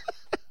works?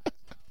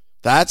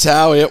 That's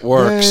how it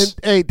works.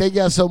 Man, hey, thank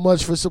y'all so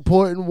much for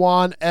supporting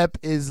Juan Ep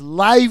is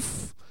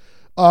life.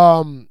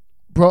 Let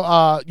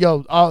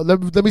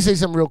me say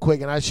something real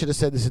quick, and I should have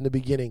said this in the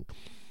beginning.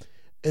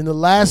 In the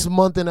last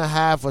month and a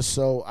half or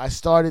so, I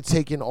started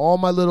taking all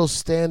my little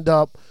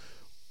stand-up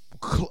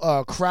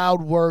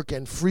crowd work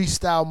and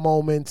freestyle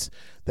moments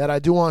that I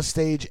do on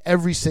stage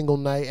every single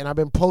night, and I've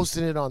been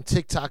posting it on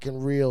TikTok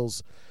and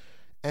Reels.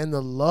 And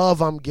the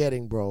love I'm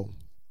getting, bro.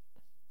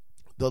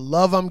 The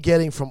love I'm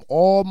getting from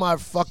all my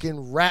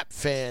fucking rap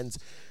fans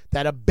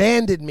that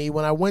abandoned me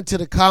when I went to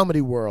the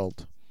comedy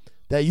world.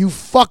 That you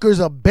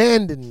fuckers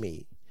abandoned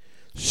me.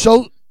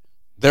 So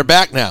they're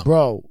back now.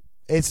 Bro,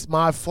 it's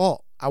my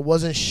fault. I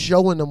wasn't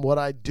showing them what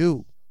I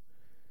do.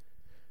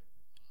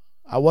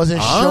 Showing them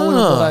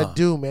what I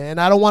do, man.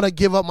 I don't want to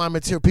give up my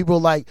material. People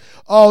are like,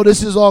 oh,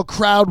 this is all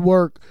crowd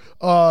work.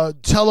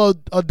 Tell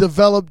a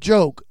developed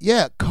joke.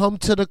 Yeah, come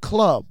to the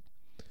club.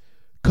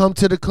 Come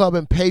to the club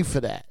and pay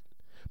for that.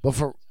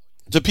 But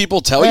do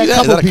people tell you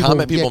that? Is that a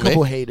comment people make? A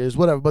couple haters,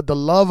 whatever. But the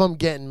love I'm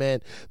getting,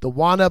 man, the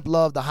Juan Up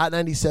love, the Hot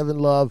 97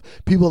 love,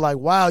 people are like,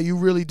 wow, you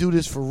really do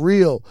this for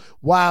real.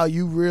 Wow,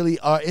 you really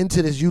are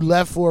into this. You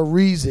left for a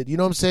reason. You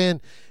know what I'm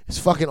saying? It's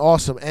fucking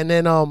awesome. And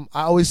then I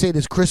always say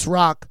this, Chris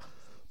Rock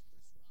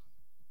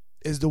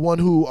is the one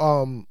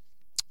who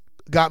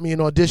got me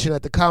an audition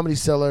at the Comedy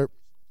Cellar,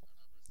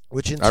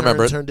 which in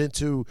turn turned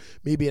into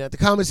me being at the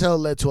Comedy Cellar,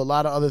 led to a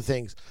lot of other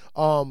things.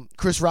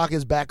 Chris Rock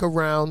is back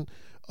around.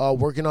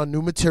 Working on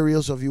new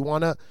material. So if you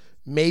want to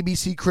maybe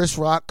see Chris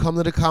Rock, come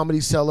to the Comedy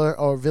Cellar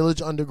or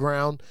Village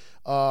Underground.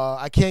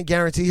 I can't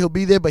guarantee he'll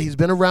be there, but he's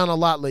been around a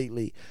lot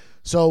lately.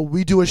 So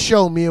we do a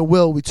show, me and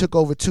Will. We took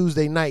over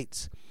Tuesday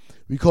nights.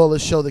 We call the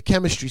show The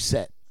Chemistry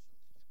Set.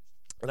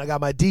 And I got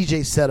my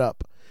DJ set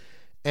up.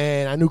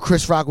 And I knew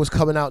Chris Rock was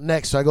coming out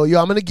next. So I go, yo,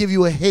 I'm going to give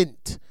you a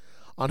hint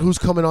on who's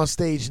coming on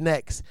stage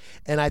next.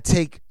 And I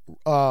take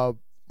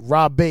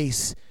Rob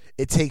Bass,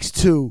 It Takes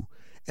Two,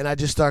 and I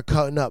just start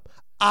cutting up.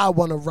 I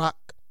wanna rock.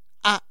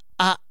 I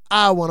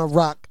wanna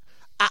rock.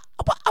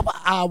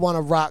 I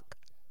wanna rock.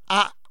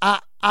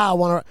 I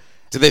wanna.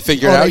 Did they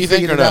figure it out? You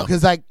think or no?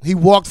 Because like he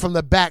walked from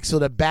the back, so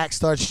the back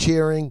starts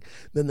cheering,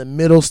 then the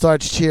middle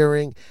starts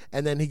cheering,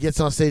 and then he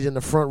gets on stage and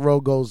the front row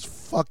goes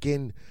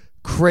fucking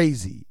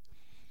crazy.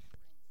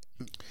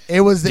 It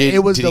was the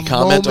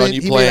moment.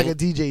 He made like a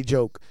DJ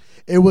joke.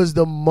 It was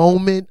the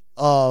moment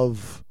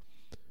of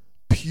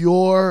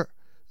pure.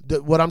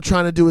 What I'm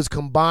trying to do is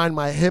combine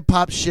my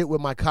hip-hop shit with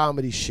my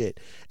comedy shit.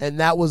 And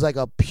that was like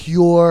a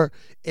pure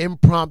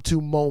impromptu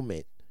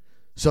moment.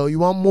 So you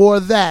want more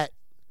of that,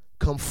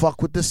 come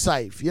fuck with the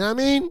Cypher. You know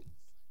what I mean?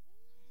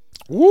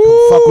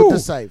 Woo! Come fuck with the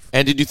Cypher.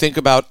 And did you think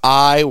about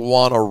I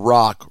Wanna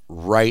Rock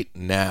right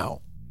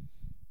now?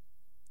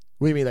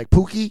 What do you mean, like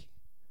Pookie?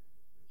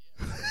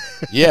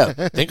 Yeah,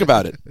 think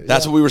about it.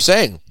 That's what we were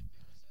saying.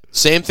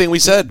 Same thing we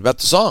said about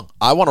the song.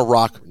 I Wanna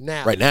Rock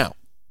right now.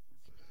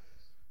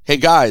 Hey,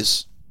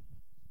 guys.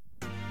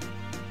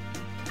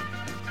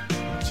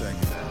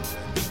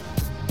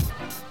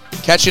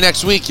 Catch you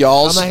next week,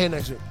 y'all. I'm not here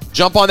next week.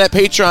 Jump on that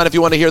Patreon if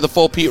you want to hear the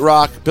full Pete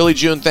Rock. Billy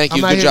June, thank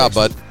you. Good job,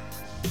 bud.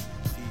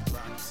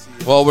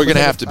 Well, we're going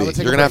to have to be. You're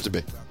going to have to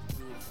be.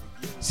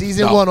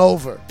 Season 1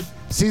 over.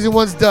 Season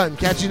 1's done.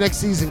 Catch you next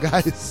season,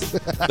 guys.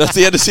 That's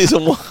the end of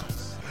season 1.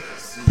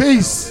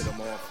 Peace.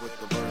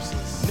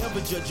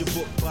 Never judge a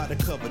book by the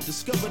cover.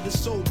 Discover the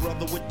soul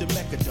brother with the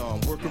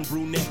mechadon, working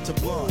brunette to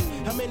blonde.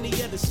 How many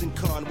Edison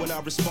con when I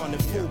respond in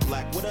full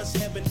black? With us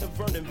having the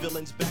Vernon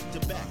villains back to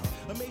back.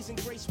 Amazing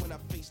grace when I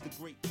face the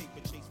great paper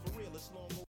chase.